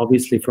come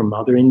obviously from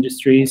other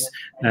industries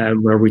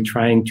where we're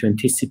trying to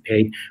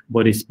anticipate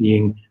what is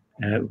being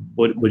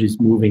what is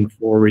moving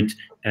forward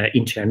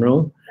in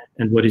general,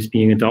 and what is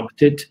being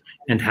adopted,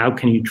 and how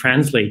can you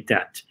translate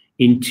that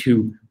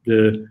into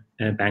the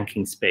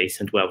banking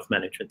space and wealth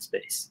management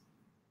space.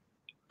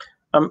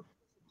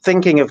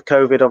 Thinking of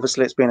COVID,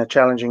 obviously it's been a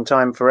challenging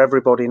time for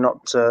everybody,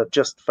 not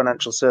just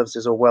financial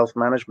services or wealth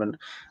management.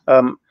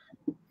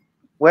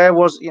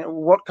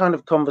 What kind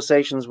of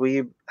conversations were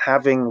you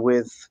having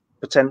with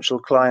potential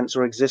clients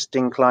or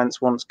existing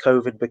clients once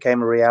COVID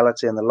became a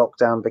reality and the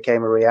lockdown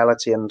became a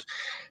reality, and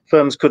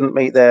firms couldn't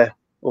meet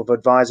or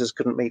advisors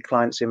couldn't meet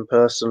clients in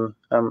person?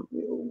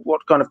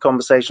 What kind of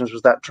conversations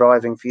was that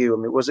driving for you? I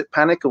mean, was it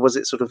panic, or was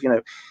it sort of, you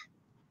know,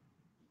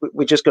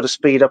 we just got to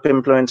speed up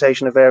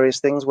implementation of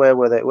various things? Where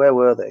were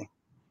they?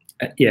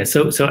 Yeah,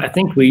 so I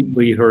think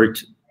we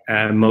heard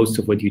most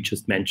of what you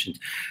just mentioned.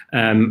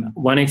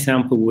 One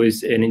example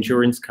was an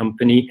insurance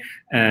company,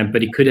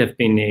 but it could have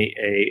been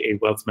a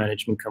wealth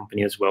management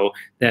company as well,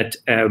 that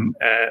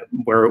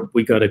where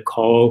we got a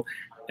call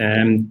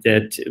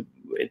that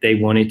they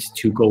wanted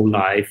to go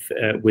live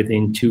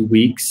within 2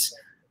 weeks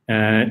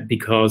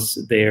because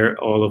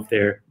all of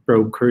their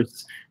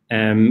brokers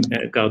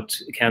got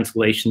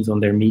cancellations on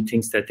their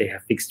meetings that they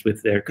have fixed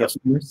with their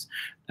customers.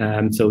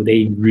 So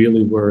they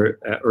really were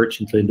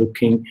urgently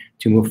looking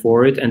to move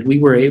forward. And we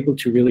were able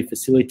to really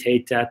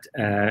facilitate that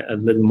a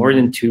little more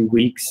than 2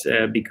 weeks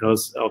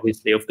because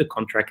obviously of the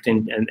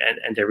contracting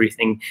and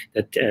everything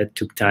that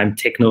took time.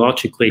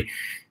 Technologically,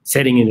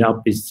 setting it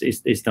up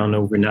is done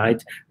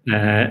overnight,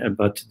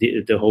 but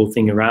the whole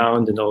thing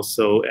around, and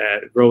also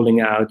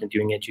rolling out and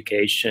doing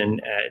education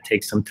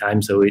takes some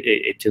time. So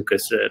it took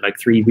us like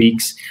 3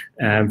 weeks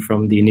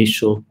from the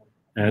initial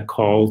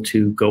call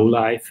to go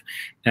live.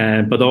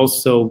 But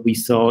also we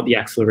saw the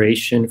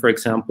acceleration. For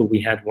example, we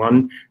had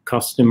one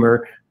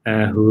customer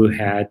who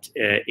had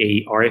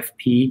a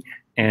RFP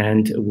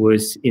and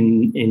was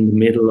in the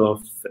middle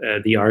of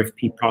the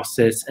RFP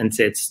process and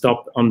said,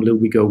 "Stop, Unblu,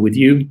 we go with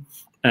you.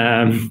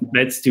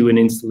 Let's do an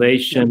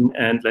installation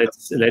and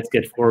let's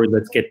get forward.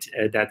 Let's get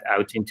that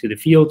out into the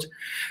field."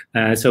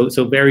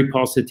 So very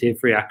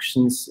positive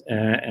reactions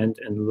and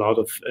a lot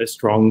of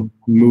strong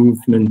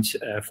movement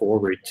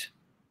forward.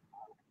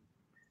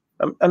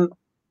 And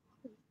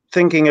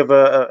thinking of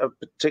a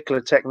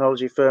particular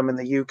technology firm in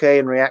the UK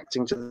and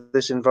reacting to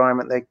this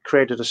environment, they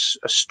created a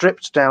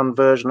stripped down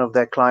version of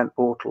their client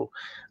portal.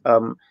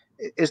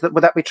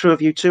 Would that be true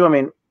of you too? I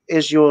mean,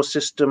 is your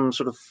system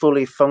sort of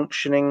fully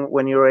functioning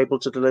when you're able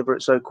to deliver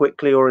it so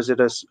quickly, or is it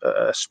a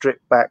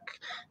stripped back,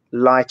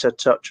 lighter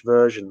touch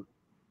version?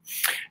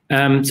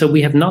 So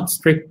we have not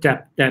stripped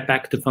that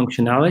back to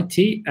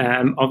functionality.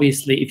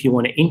 Obviously, if you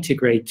want to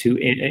integrate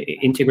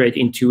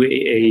into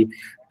a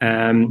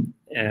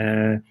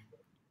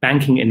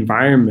banking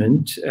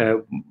environment,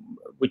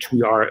 which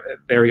we are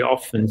very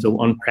often, so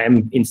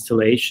on-prem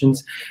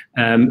installations.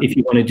 If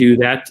you want to do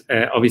that,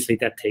 obviously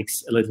that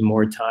takes a little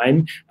more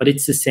time, but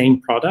it's the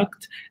same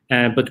product.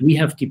 But we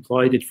have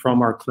deployed it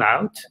from our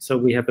cloud. So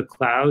we have a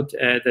cloud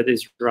that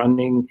is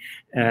running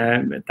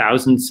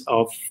thousands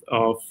of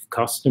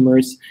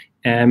customers,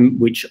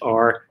 which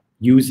are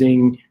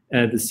using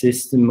the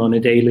system on a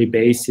daily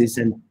basis,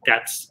 and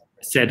that's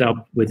set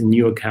up with a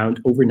new account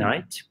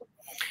overnight.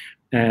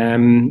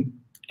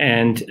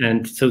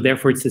 And so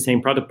therefore it's the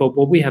same product. But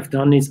what we have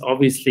done is,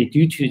 obviously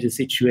due to the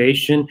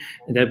situation,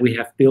 that we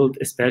have built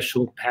a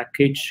special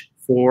package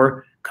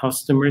for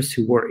customers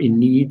who were in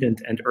need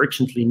and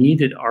urgently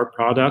needed our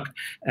product,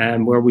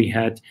 where we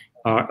had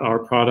our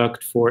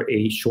product for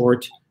a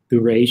short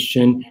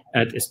duration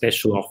at a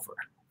special offer.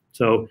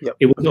 So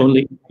it was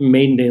only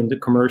mainly on the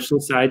commercial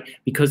side,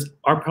 because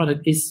our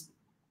product is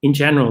in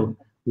general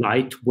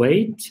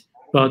lightweight,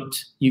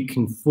 but you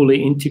can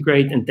fully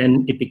integrate, and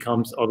then it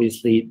becomes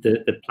obviously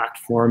the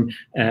platform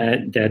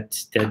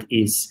that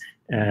is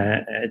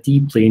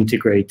deeply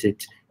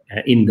integrated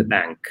in the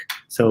bank.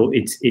 So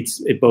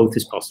it both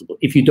is possible.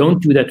 If you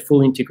don't do that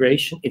full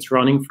integration, it's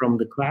running from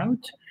the cloud,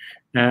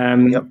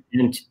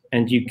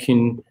 and you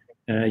can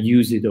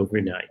use it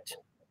overnight.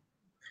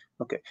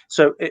 Okay,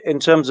 so in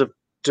terms of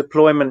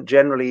deployment,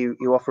 generally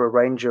you offer a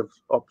range of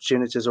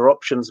opportunities or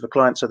options for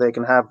clients, so they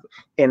can have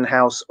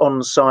in-house,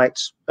 on-site,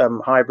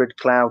 hybrid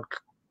cloud,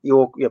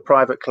 your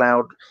private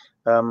cloud,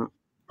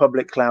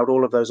 public cloud.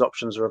 All of those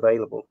options are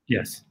available.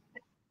 Yes.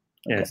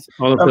 Okay. Yes,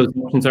 all of those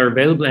options are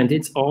available, and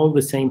it's all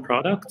the same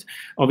product.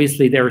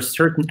 Obviously, there are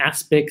certain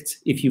aspects.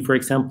 If you, for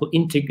example,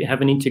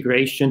 have an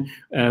integration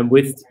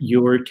with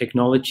your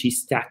technology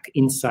stack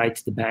inside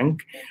the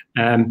bank,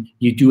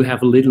 you do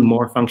have a little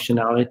more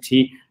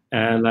functionality,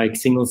 like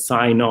single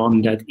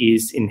sign-on that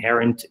is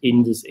inherent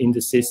in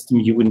the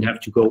system. You wouldn't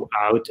have to go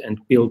out and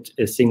build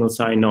a single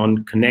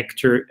sign-on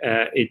connector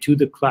to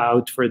the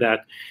cloud for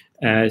that.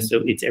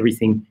 So it's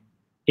everything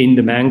in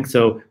the bank.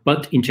 So,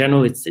 but in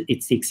general, it's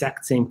the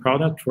exact same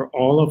product for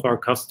all of our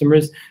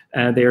customers.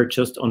 They are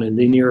just on a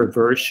linear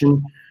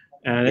version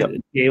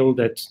scale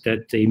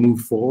that they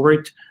move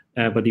forward.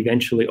 But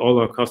eventually, all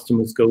our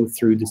customers go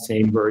through the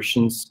same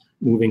versions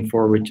moving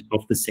forward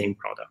of the same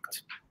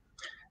product.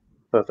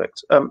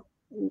 Perfect.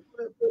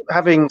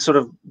 Having sort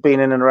of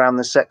been in and around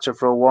this sector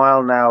for a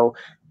while now,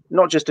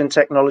 not just in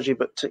technology,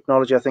 but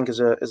technology, I think, is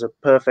a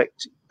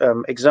perfect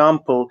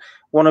example.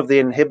 One of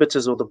the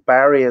inhibitors or the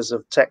barriers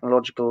of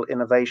technological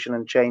innovation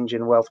and change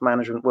in wealth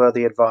management were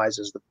the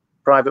advisors, the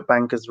private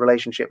bankers,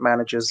 relationship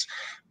managers,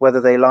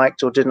 whether they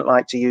liked or didn't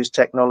like to use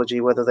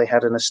technology, whether they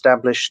had an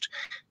established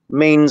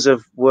means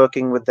of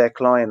working with their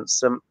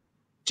clients.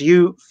 Do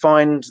you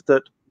find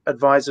that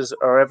advisors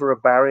are ever a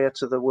barrier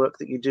to the work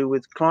that you do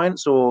with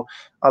clients, or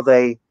are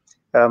they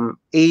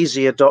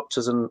easy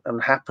adopters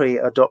and happy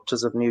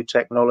adopters of new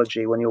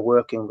technology when you're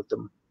working with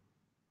them?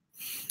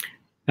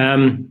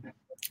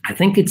 I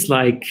think it's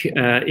like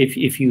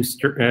if you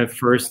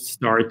first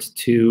start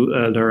to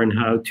learn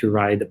how to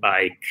ride a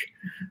bike,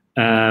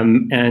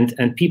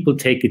 and people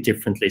take it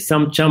differently.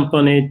 Some jump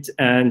on it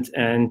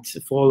and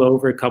fall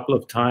over a couple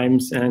of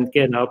times and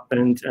get up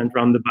and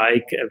run the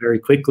bike very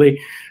quickly.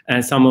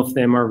 Some of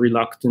them are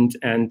reluctant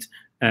and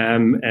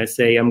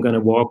say, I'm going to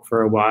walk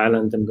for a while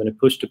and I'm going to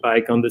push the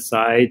bike on the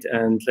side,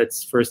 and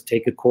let's first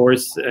take a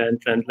course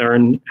and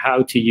learn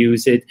how to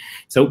use it.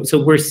 So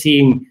we're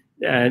seeing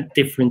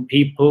different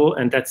people,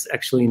 and that's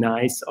actually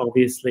nice.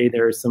 Obviously,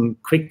 there are some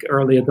quick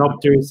early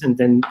adopters, and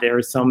then there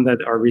are some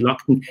that are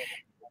reluctant.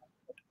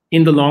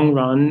 In the long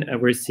run,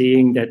 we're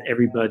seeing that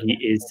everybody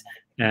is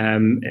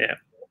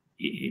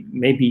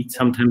maybe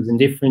sometimes in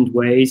different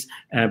ways,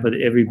 but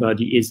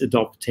everybody is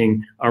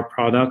adopting our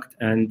product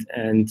and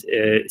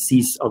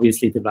sees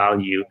obviously the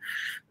value.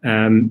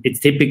 It's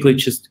typically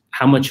just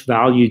how much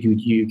value do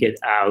you get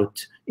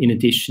out in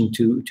addition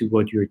to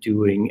what you're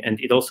doing. And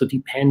it also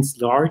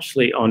depends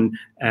largely on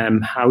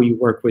how you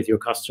work with your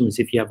customers.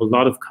 If you have a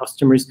lot of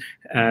customers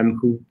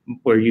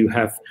where you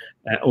have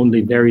only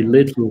very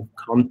little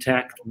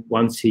contact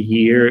once a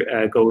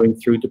year going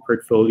through the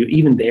portfolio,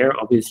 even there,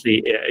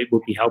 obviously, it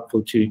would be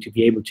helpful to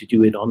be able to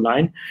do it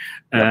online.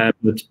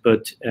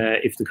 But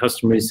if the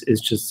customer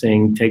is just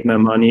saying, take my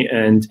money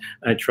and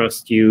I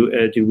trust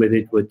you, do with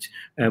it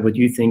what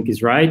you think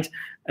is right,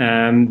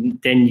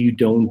 then you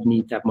don't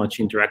need that much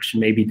interaction.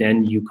 Maybe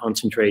then you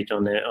concentrate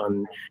on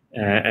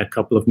a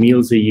couple of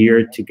meals a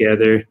year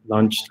together,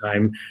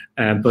 lunchtime.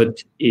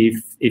 But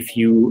if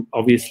you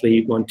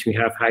obviously want to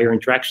have higher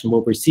interaction,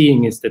 what we're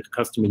seeing is that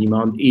customer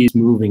demand is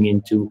moving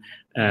into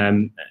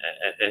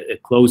a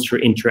closer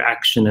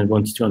interaction and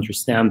wants to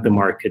understand the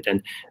market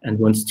and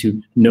wants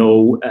to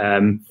know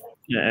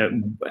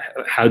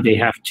how they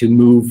have to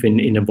move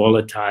in a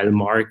volatile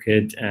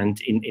market,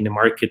 and in a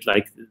market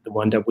like the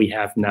one that we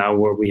have now,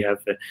 where we have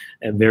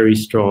a very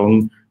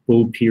strong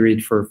bull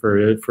period for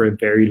a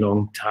very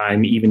long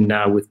time. Even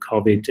now with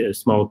COVID, a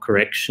small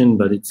correction,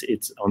 but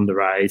it's on the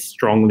rise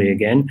strongly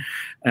again.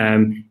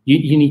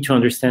 You need to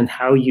understand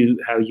how you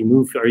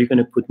move. Are you going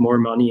to put more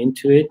money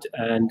into it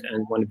and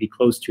want to be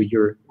close to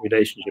your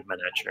relationship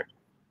manager?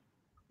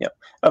 Yeah,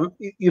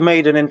 you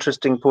made an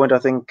interesting point. I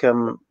think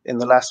in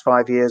the last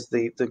 5 years,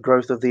 the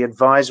growth of the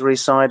advisory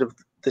side of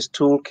this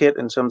toolkit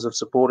in terms of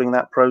supporting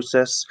that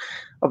process.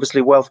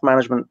 Obviously, wealth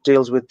management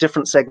deals with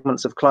different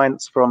segments of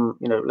clients, from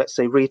let's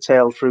say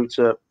retail through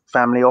to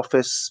family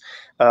office,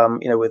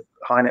 with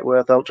high net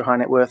worth, ultra high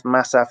net worth,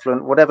 mass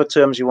affluent, whatever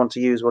terms you want to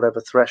use, whatever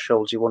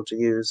thresholds you want to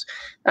use.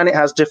 And it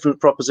has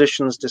different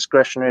propositions,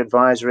 discretionary,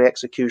 advisory,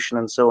 execution,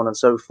 and so on and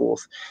so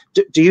forth.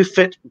 Do you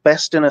fit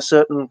best in a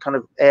certain kind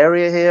of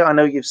area here? I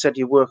know you've said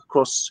you work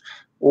across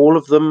all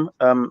of them.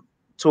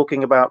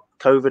 Talking about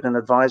COVID and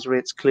advisory,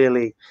 it's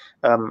clearly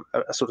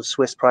a sort of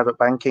Swiss private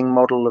banking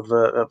model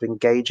of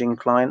engaging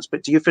clients.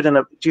 But do you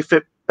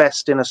fit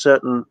best in a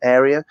certain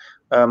area,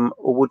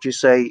 or would you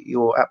say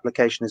your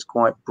application is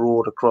quite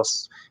broad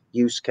across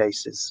use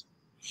cases?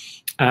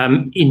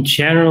 In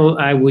general,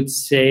 I would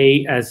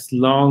say as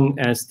long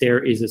as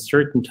there is a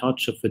certain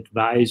touch of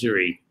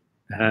advisory,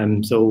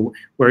 so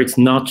where it's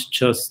not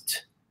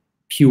just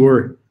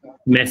pure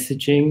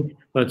messaging,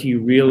 but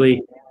you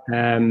really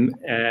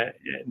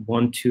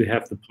want to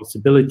have the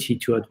possibility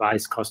to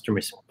advise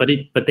customers. But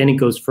then it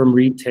goes from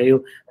retail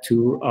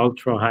to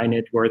ultra high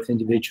net worth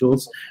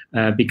individuals,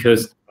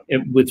 because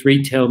with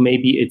retail,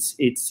 maybe it's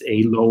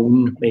a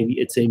loan, maybe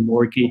it's a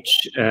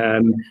mortgage,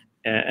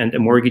 and a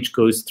mortgage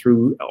goes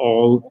through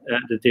all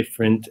the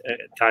different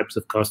types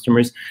of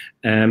customers.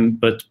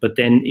 But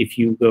then if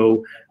you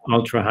go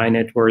ultra high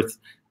net worth,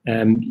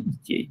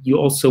 you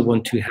also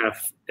want to have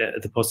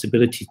the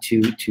possibility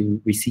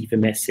to receive a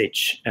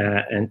message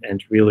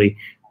and really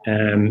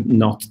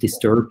not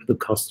disturb the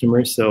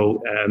customer.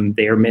 So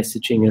their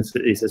messaging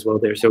is as well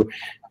there. So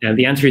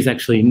the answer is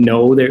actually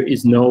no, there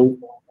is no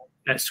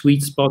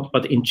sweet spot,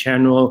 but in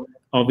general,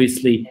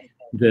 obviously,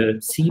 the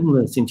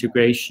seamless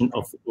integration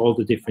of all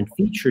the different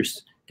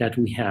features that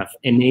we have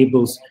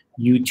enables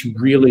you to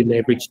really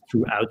leverage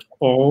throughout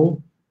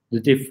all the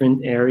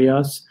different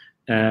areas,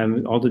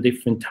 all the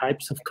different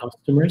types of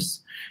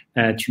customers,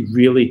 to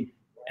really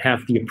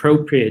have the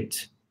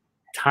appropriate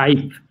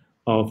type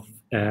of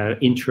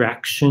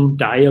interaction,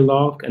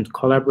 dialogue, and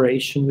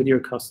collaboration with your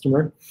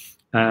customer.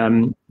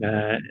 So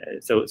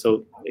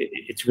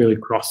it's really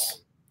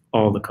across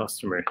all the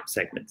customer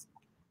segments.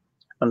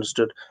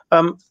 Understood.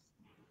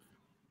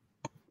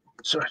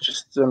 Sorry,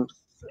 just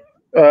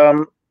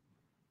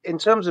in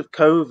terms of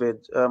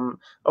COVID,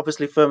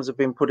 obviously firms have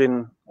been put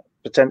in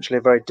potentially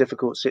a very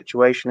difficult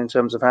situation in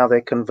terms of how they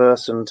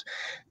converse and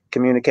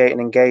communicate and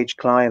engage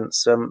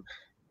clients.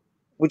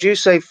 Would you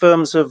say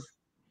firms have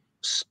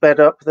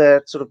sped up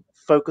their sort of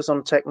focus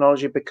on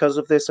technology because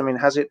of this? I mean,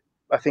 has it,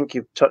 I think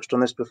you've touched on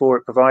this before,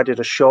 it provided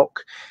a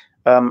shock,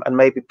 and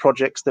maybe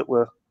projects that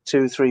were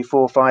 2, 3,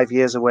 4, 5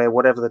 years away, or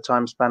whatever the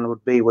time span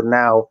would be, were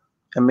now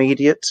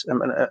immediate?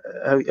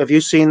 Have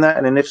you seen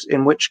that? And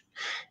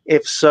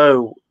if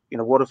so,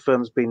 what have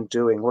firms been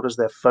doing? What has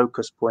their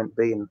focus point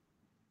been?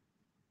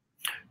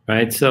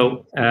 Right.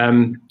 So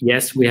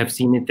yes, we have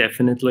seen it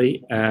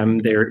definitely.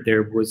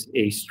 There was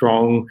a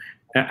strong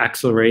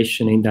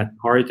acceleration in that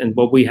part, and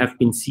what we have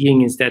been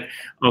seeing is that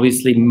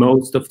obviously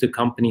most of the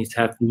companies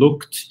have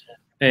looked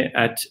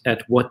at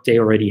what they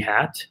already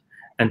had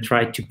and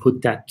tried to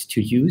put that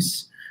to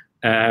use.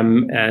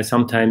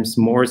 Sometimes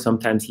more,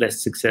 sometimes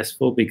less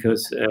successful,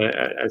 because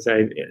as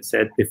I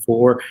said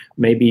before,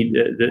 maybe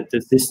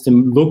the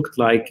system looked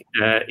like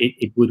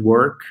it would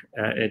work.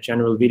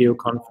 General video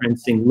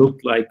conferencing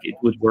looked like it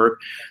would work,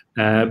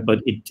 but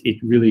it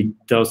really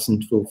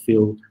doesn't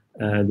fulfill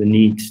the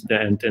need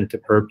and the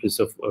purpose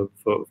of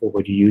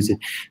what you use it.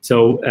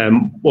 So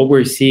what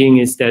we're seeing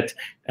is that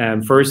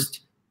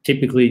first,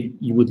 typically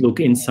you would look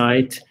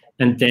inside,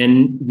 and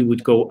then you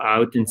would go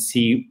out and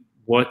see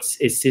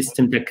what's a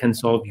system that can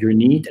solve your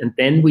need. And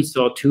then we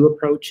saw two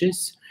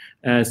approaches.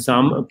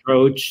 Some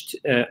approached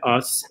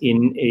us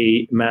in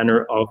a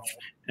manner of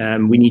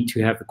we need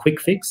to have a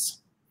quick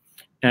fix.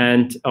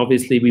 And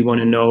obviously we want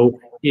to know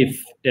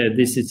if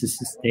this is a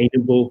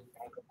sustainable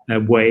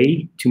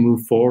way to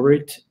move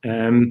forward.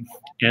 And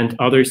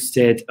others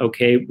said,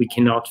 okay, we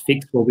cannot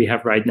fix what we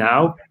have right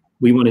now.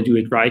 We want to do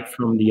it right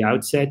from the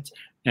outset.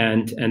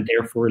 And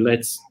therefore,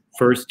 let's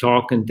first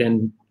talk and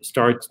then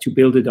start to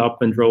build it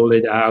up and roll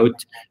it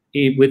out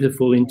with a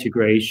full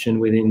integration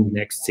within the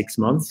next 6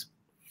 months.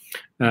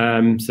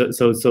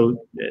 So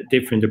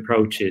different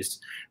approaches.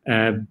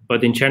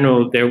 But in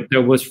general,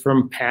 there was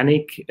from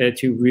panic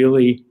to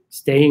really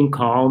staying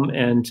calm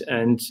and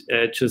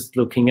just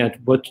looking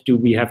at what do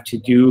we have to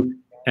do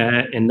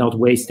and not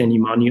waste any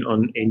money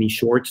on any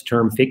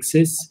short-term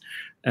fixes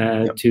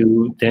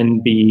to then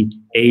be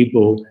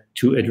able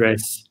to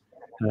address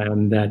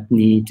that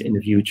need in the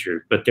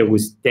future. But there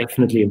was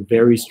definitely a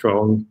very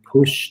strong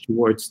push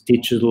towards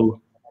digital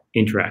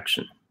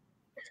interaction.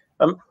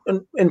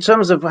 In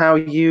terms of how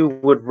you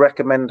would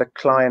recommend a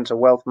client, a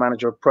wealth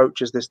manager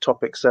approaches this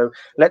topic, so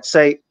let's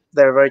say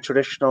they're very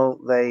traditional,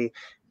 they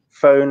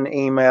phone,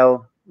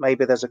 email,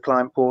 maybe there's a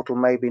client portal,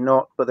 maybe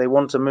not, but they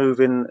want to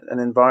move in an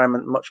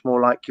environment much more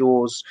like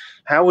yours.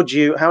 How do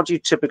you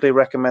typically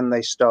recommend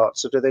they start?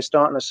 So do they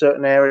start in a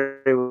certain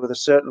area with a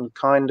certain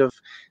kind of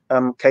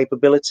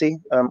capability,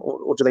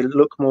 or do they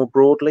look more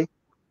broadly?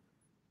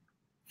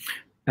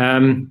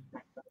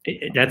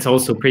 That's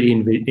also pretty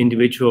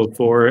individual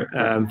for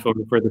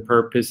the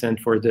purpose and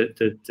for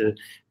the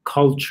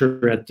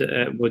culture at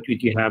what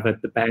you have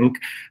at the bank.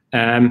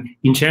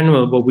 In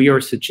general, what we are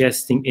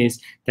suggesting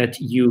is that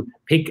you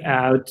pick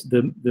out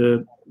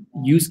the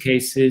use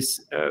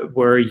cases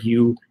where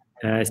you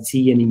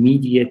see an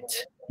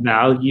immediate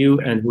value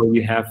and where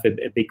you have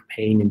a big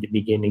pain in the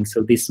beginning.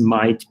 So this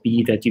might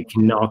be that you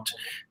cannot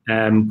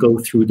go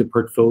through the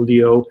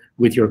portfolio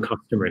with your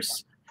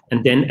customers,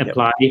 and then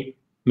apply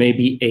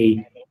maybe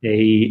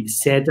a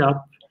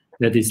setup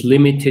that is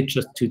limited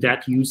just to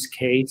that use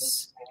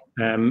case,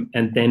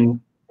 and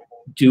then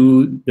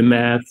do the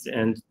math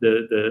and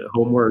the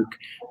homework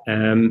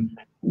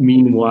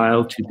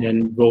meanwhile to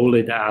then roll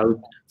it out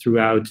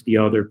throughout the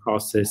other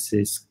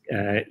processes,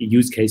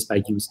 use case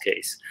by use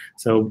case.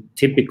 So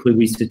typically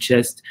we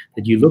suggest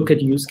that you look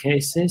at use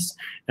cases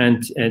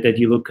and that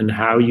you look on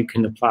how you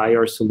can apply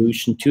our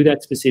solution to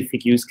that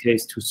specific use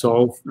case to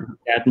solve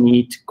that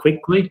need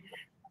quickly,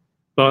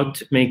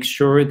 but make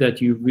sure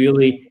that you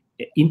really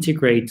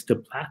integrate the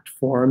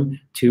platform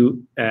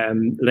to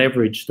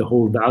leverage the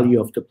whole value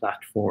of the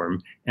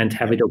platform and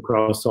have it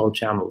across all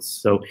channels.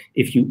 So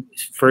if you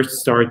first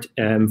start,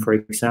 for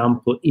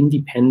example,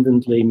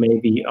 independently,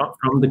 maybe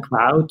from the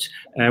cloud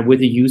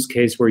with a use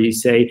case where you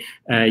say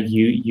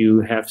you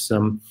have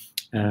some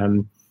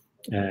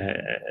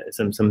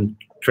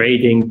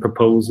trading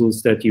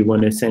proposals that you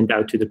want to send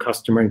out to the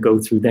customer and go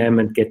through them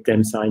and get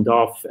them signed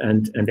off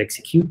and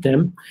execute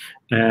them,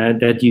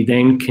 that you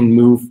then can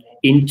move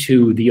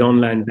into the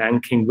online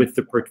banking with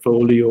the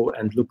portfolio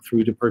and look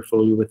through the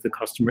portfolio with the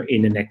customer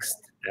in the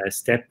next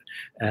step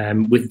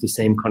with the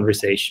same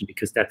conversation,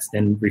 because that's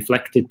then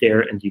reflected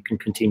there and you can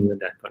continue in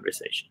that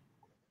conversation.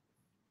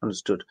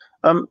 Understood.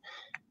 When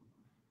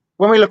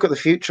we look at the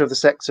future of the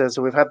sector,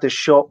 so we've had this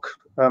shock,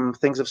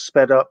 things have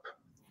sped up,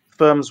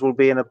 firms will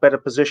be in a better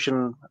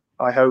position,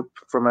 I hope,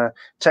 from a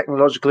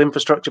technological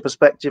infrastructure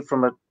perspective,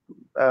 from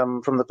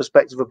the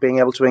perspective of being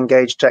able to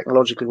engage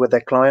technologically with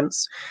their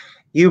clients.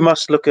 You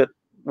must look at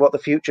what the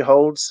future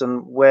holds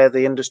and where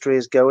the industry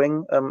is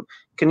going.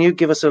 Can you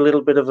give us a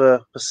little bit of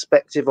a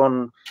perspective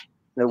on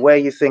where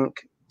you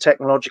think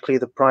technologically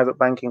the private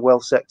banking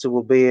wealth sector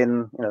will be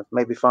in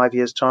maybe 5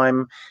 years'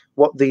 time,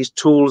 what these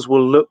tools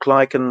will look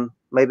like and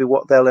maybe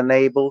what they'll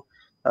enable?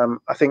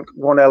 I think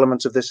one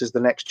element of this is the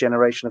next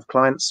generation of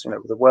clients,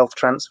 the wealth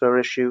transfer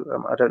issue.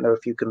 I don't know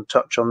if you can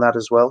touch on that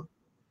as well.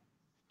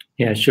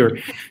 Yeah, sure.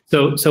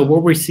 So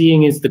what we're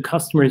seeing is the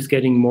customer is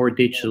getting more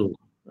digital,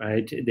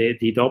 right?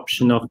 The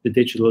adoption of the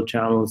digital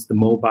channels, the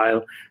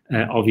mobile,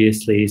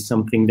 obviously is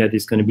something that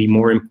is going to be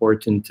more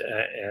important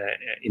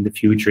in the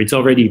future. It's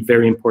already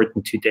very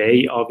important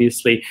today,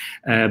 obviously,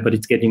 but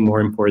it's getting more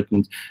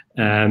important.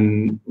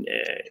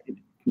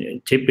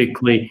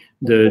 Typically,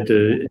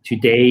 the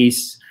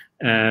today's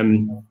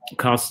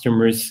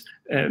customers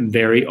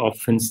very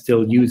often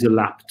still use a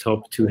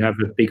laptop to have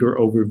a bigger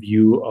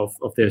overview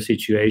of their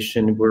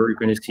situation. We're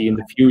going to see in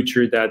the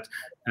future that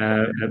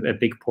a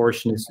big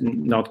portion is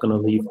not going to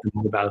leave the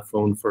mobile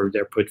phone for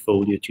their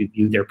portfolio to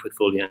view their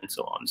portfolio and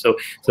so on. So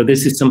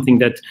this is something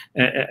that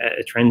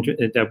a trend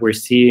that we're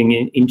seeing.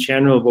 In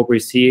general, what we're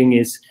seeing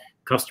is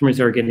customers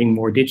are getting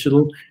more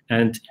digital,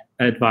 and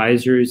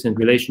advisors and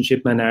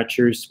relationship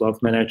managers,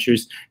 wealth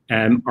managers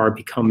are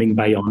becoming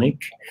bionic.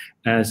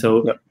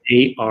 So yep.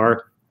 They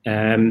are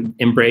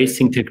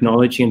embracing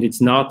technology, and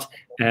it's not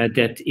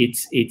that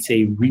it's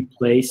a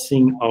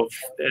replacing of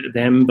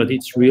them, but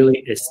it's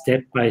really a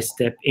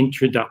step-by-step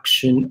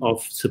introduction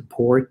of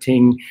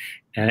supporting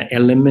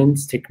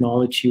elements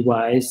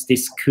technology-wise.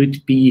 This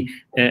could be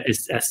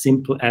as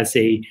simple as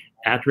a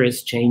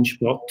address change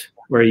bot,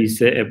 where you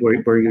say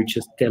where you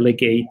just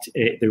delegate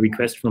the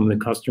request from the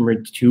customer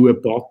to a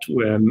bot,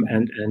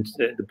 and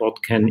the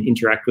bot can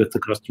interact with the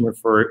customer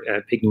for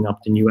picking up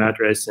the new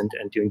address and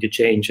doing the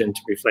change and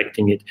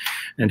reflecting it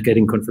and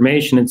getting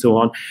confirmation and so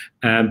on.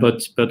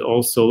 But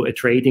also a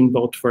trading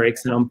bot, for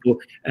example,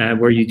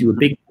 where you do a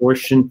big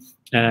portion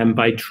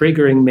by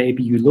triggering.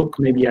 Maybe you look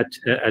at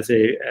as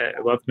a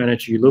wealth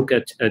manager, you look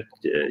at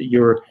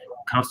your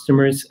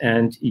customers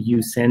and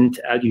you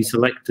send out, you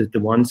selected the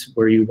ones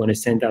where you want to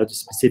send out a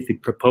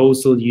specific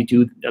proposal. You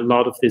do a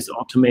lot of this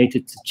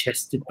automated,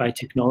 suggested by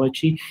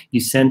technology.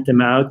 You send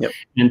them out, yep.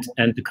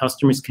 and the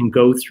customers can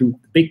go through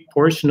a big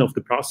portion of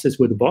the process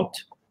with a bot.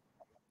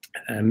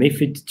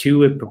 If it's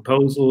to a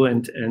proposal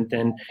and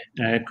then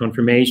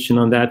confirmation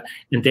on that,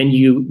 and then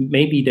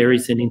maybe there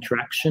is an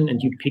interaction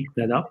and you pick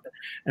that up.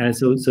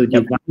 So the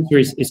yep. advisor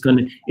is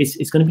going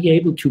to be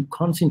able to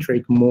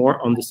concentrate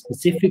more on the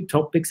specific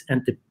topics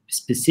and the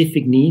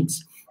specific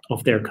needs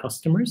of their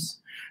customers.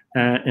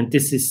 And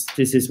this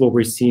is what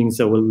we're seeing.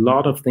 So a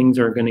lot of things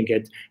are going to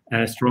get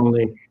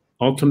strongly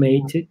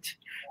automated.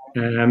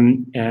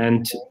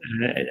 And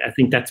I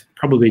think that's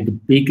probably the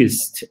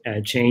biggest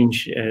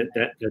change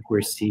that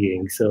we're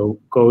seeing. So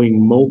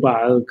going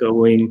mobile,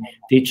 going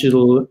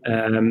digital,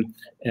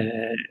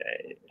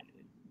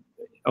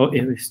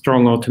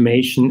 strong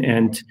automation,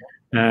 and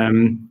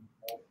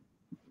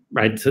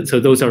right. So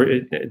those are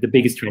the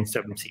biggest trends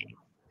that we're seeing.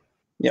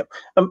 Yeah.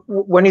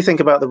 When you think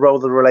about the role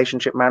of the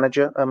relationship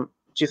manager, do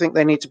you think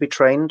they need to be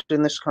trained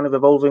in this kind of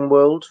evolving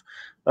world,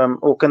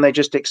 or can they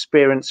just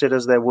experience it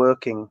as they're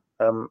working?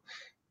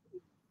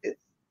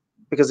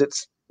 Because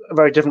it's a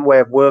very different way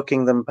of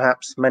working than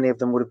perhaps many of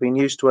them would have been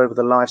used to over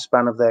the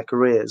lifespan of their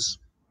careers.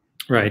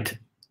 Right.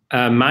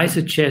 My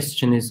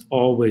suggestion is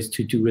always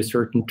to do a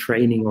certain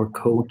training or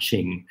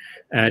coaching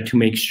to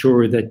make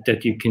sure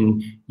that you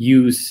can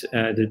use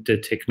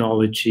the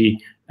technology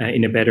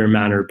in a better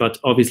manner. But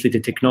obviously the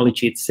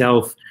technology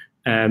itself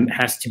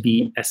has to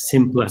be as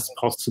simple as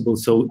possible,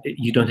 so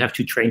you don't have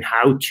to train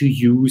how to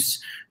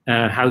use,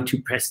 how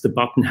to press the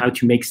button, how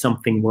to make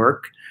something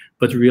work,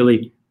 but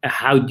really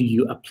how do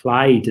you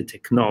apply the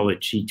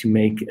technology to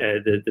make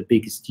the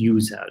biggest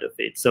use out of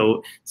it.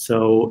 So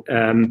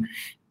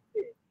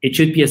it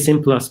should be as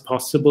simple as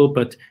possible,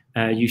 but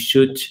you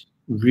should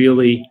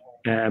really,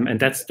 and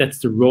that's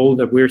the role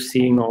that we're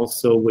seeing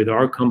also with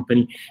our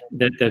company,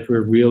 that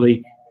we're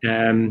really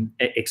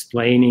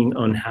explaining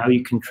on how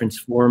you can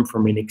transform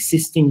from an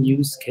existing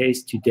use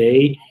case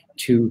today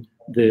to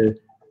the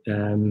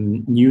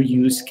new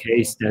use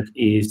case that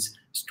is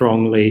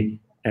strongly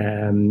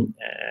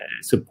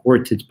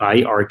supported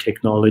by our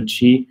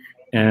technology,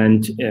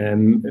 and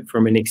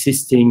from an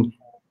existing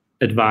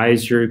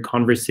advisor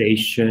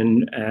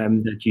conversation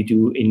that you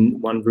do in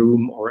one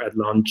room or at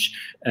lunch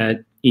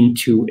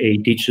into a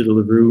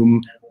digital room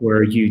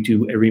where you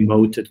do a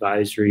remote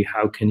advisory.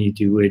 How can you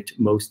do it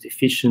most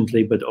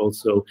efficiently, but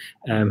also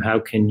how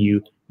can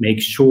you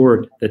make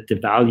sure that the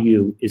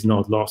value is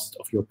not lost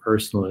of your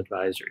personal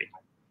advisory?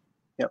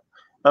 Yep.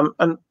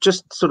 And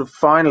just sort of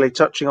finally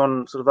touching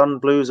on sort of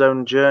Unblu's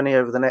own journey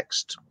over the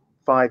next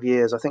 5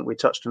 years, I think we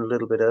touched on a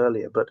little bit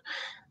earlier, but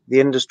the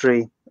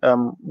industry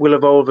will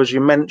evolve, as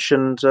you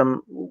mentioned.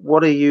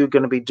 What are you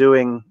going to be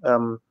doing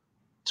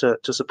to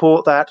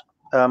support that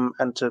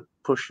and to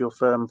push your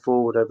firm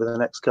forward over the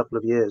next couple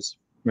of years?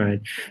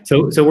 Right.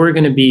 So we're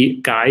going to be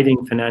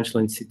guiding financial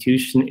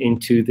institution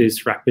into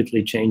this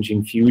rapidly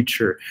changing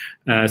future.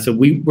 So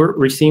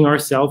we're seeing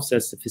ourselves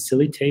as the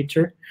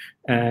facilitator,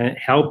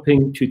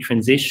 helping to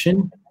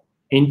transition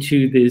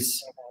into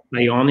this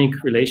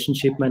bionic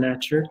relationship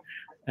manager.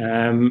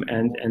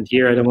 And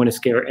here I don't want to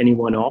scare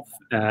anyone off.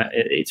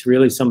 It's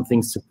really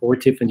something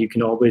supportive, and you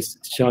can always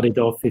shut it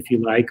off if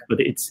you like, but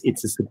it's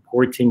a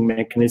supporting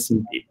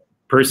mechanism.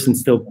 Person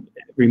still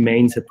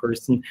remains a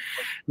person.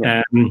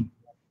 Yeah.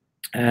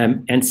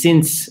 And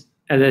since,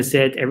 as I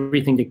said,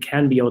 everything that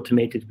can be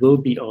automated will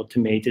be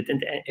automated,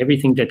 and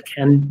everything that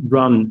can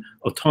run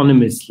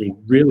autonomously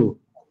will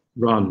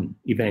run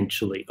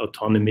eventually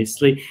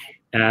autonomously,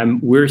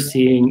 we're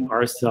seeing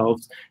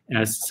ourselves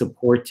as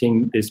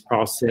supporting this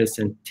process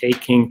and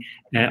taking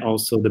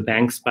also the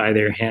banks by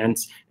their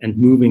hands and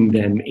moving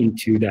them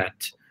into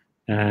that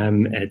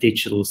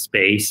digital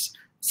space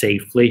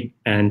safely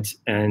and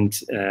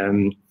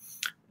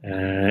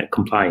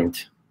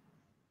compliant.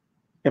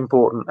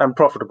 Important and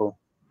profitable.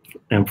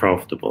 And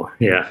profitable,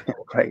 yeah.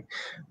 Great.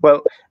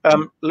 Well,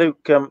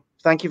 Luc,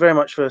 thank you very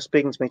much for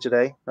speaking to me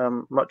today.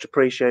 Much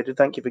appreciated.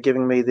 Thank you for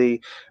giving me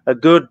a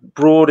good,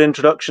 broad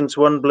introduction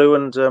to Unblu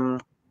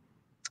and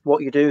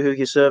what you do, who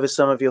you service,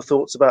 some of your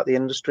thoughts about the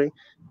industry.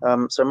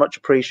 So much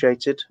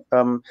appreciated.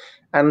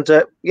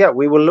 Yeah,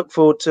 we will look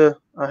forward to,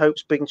 I hope,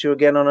 speaking to you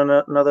again on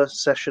another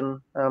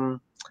session on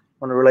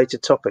a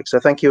related topic. So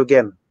thank you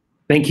again.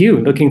 Thank you.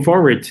 Looking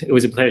forward. It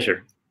was a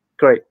pleasure.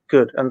 Great,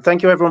 good. And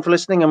thank you everyone for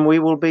listening, and we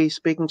will be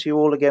speaking to you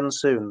all again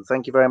soon.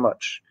 Thank you very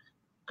much.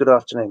 Good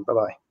afternoon.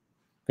 Bye-bye.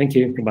 Thank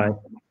you. Goodbye.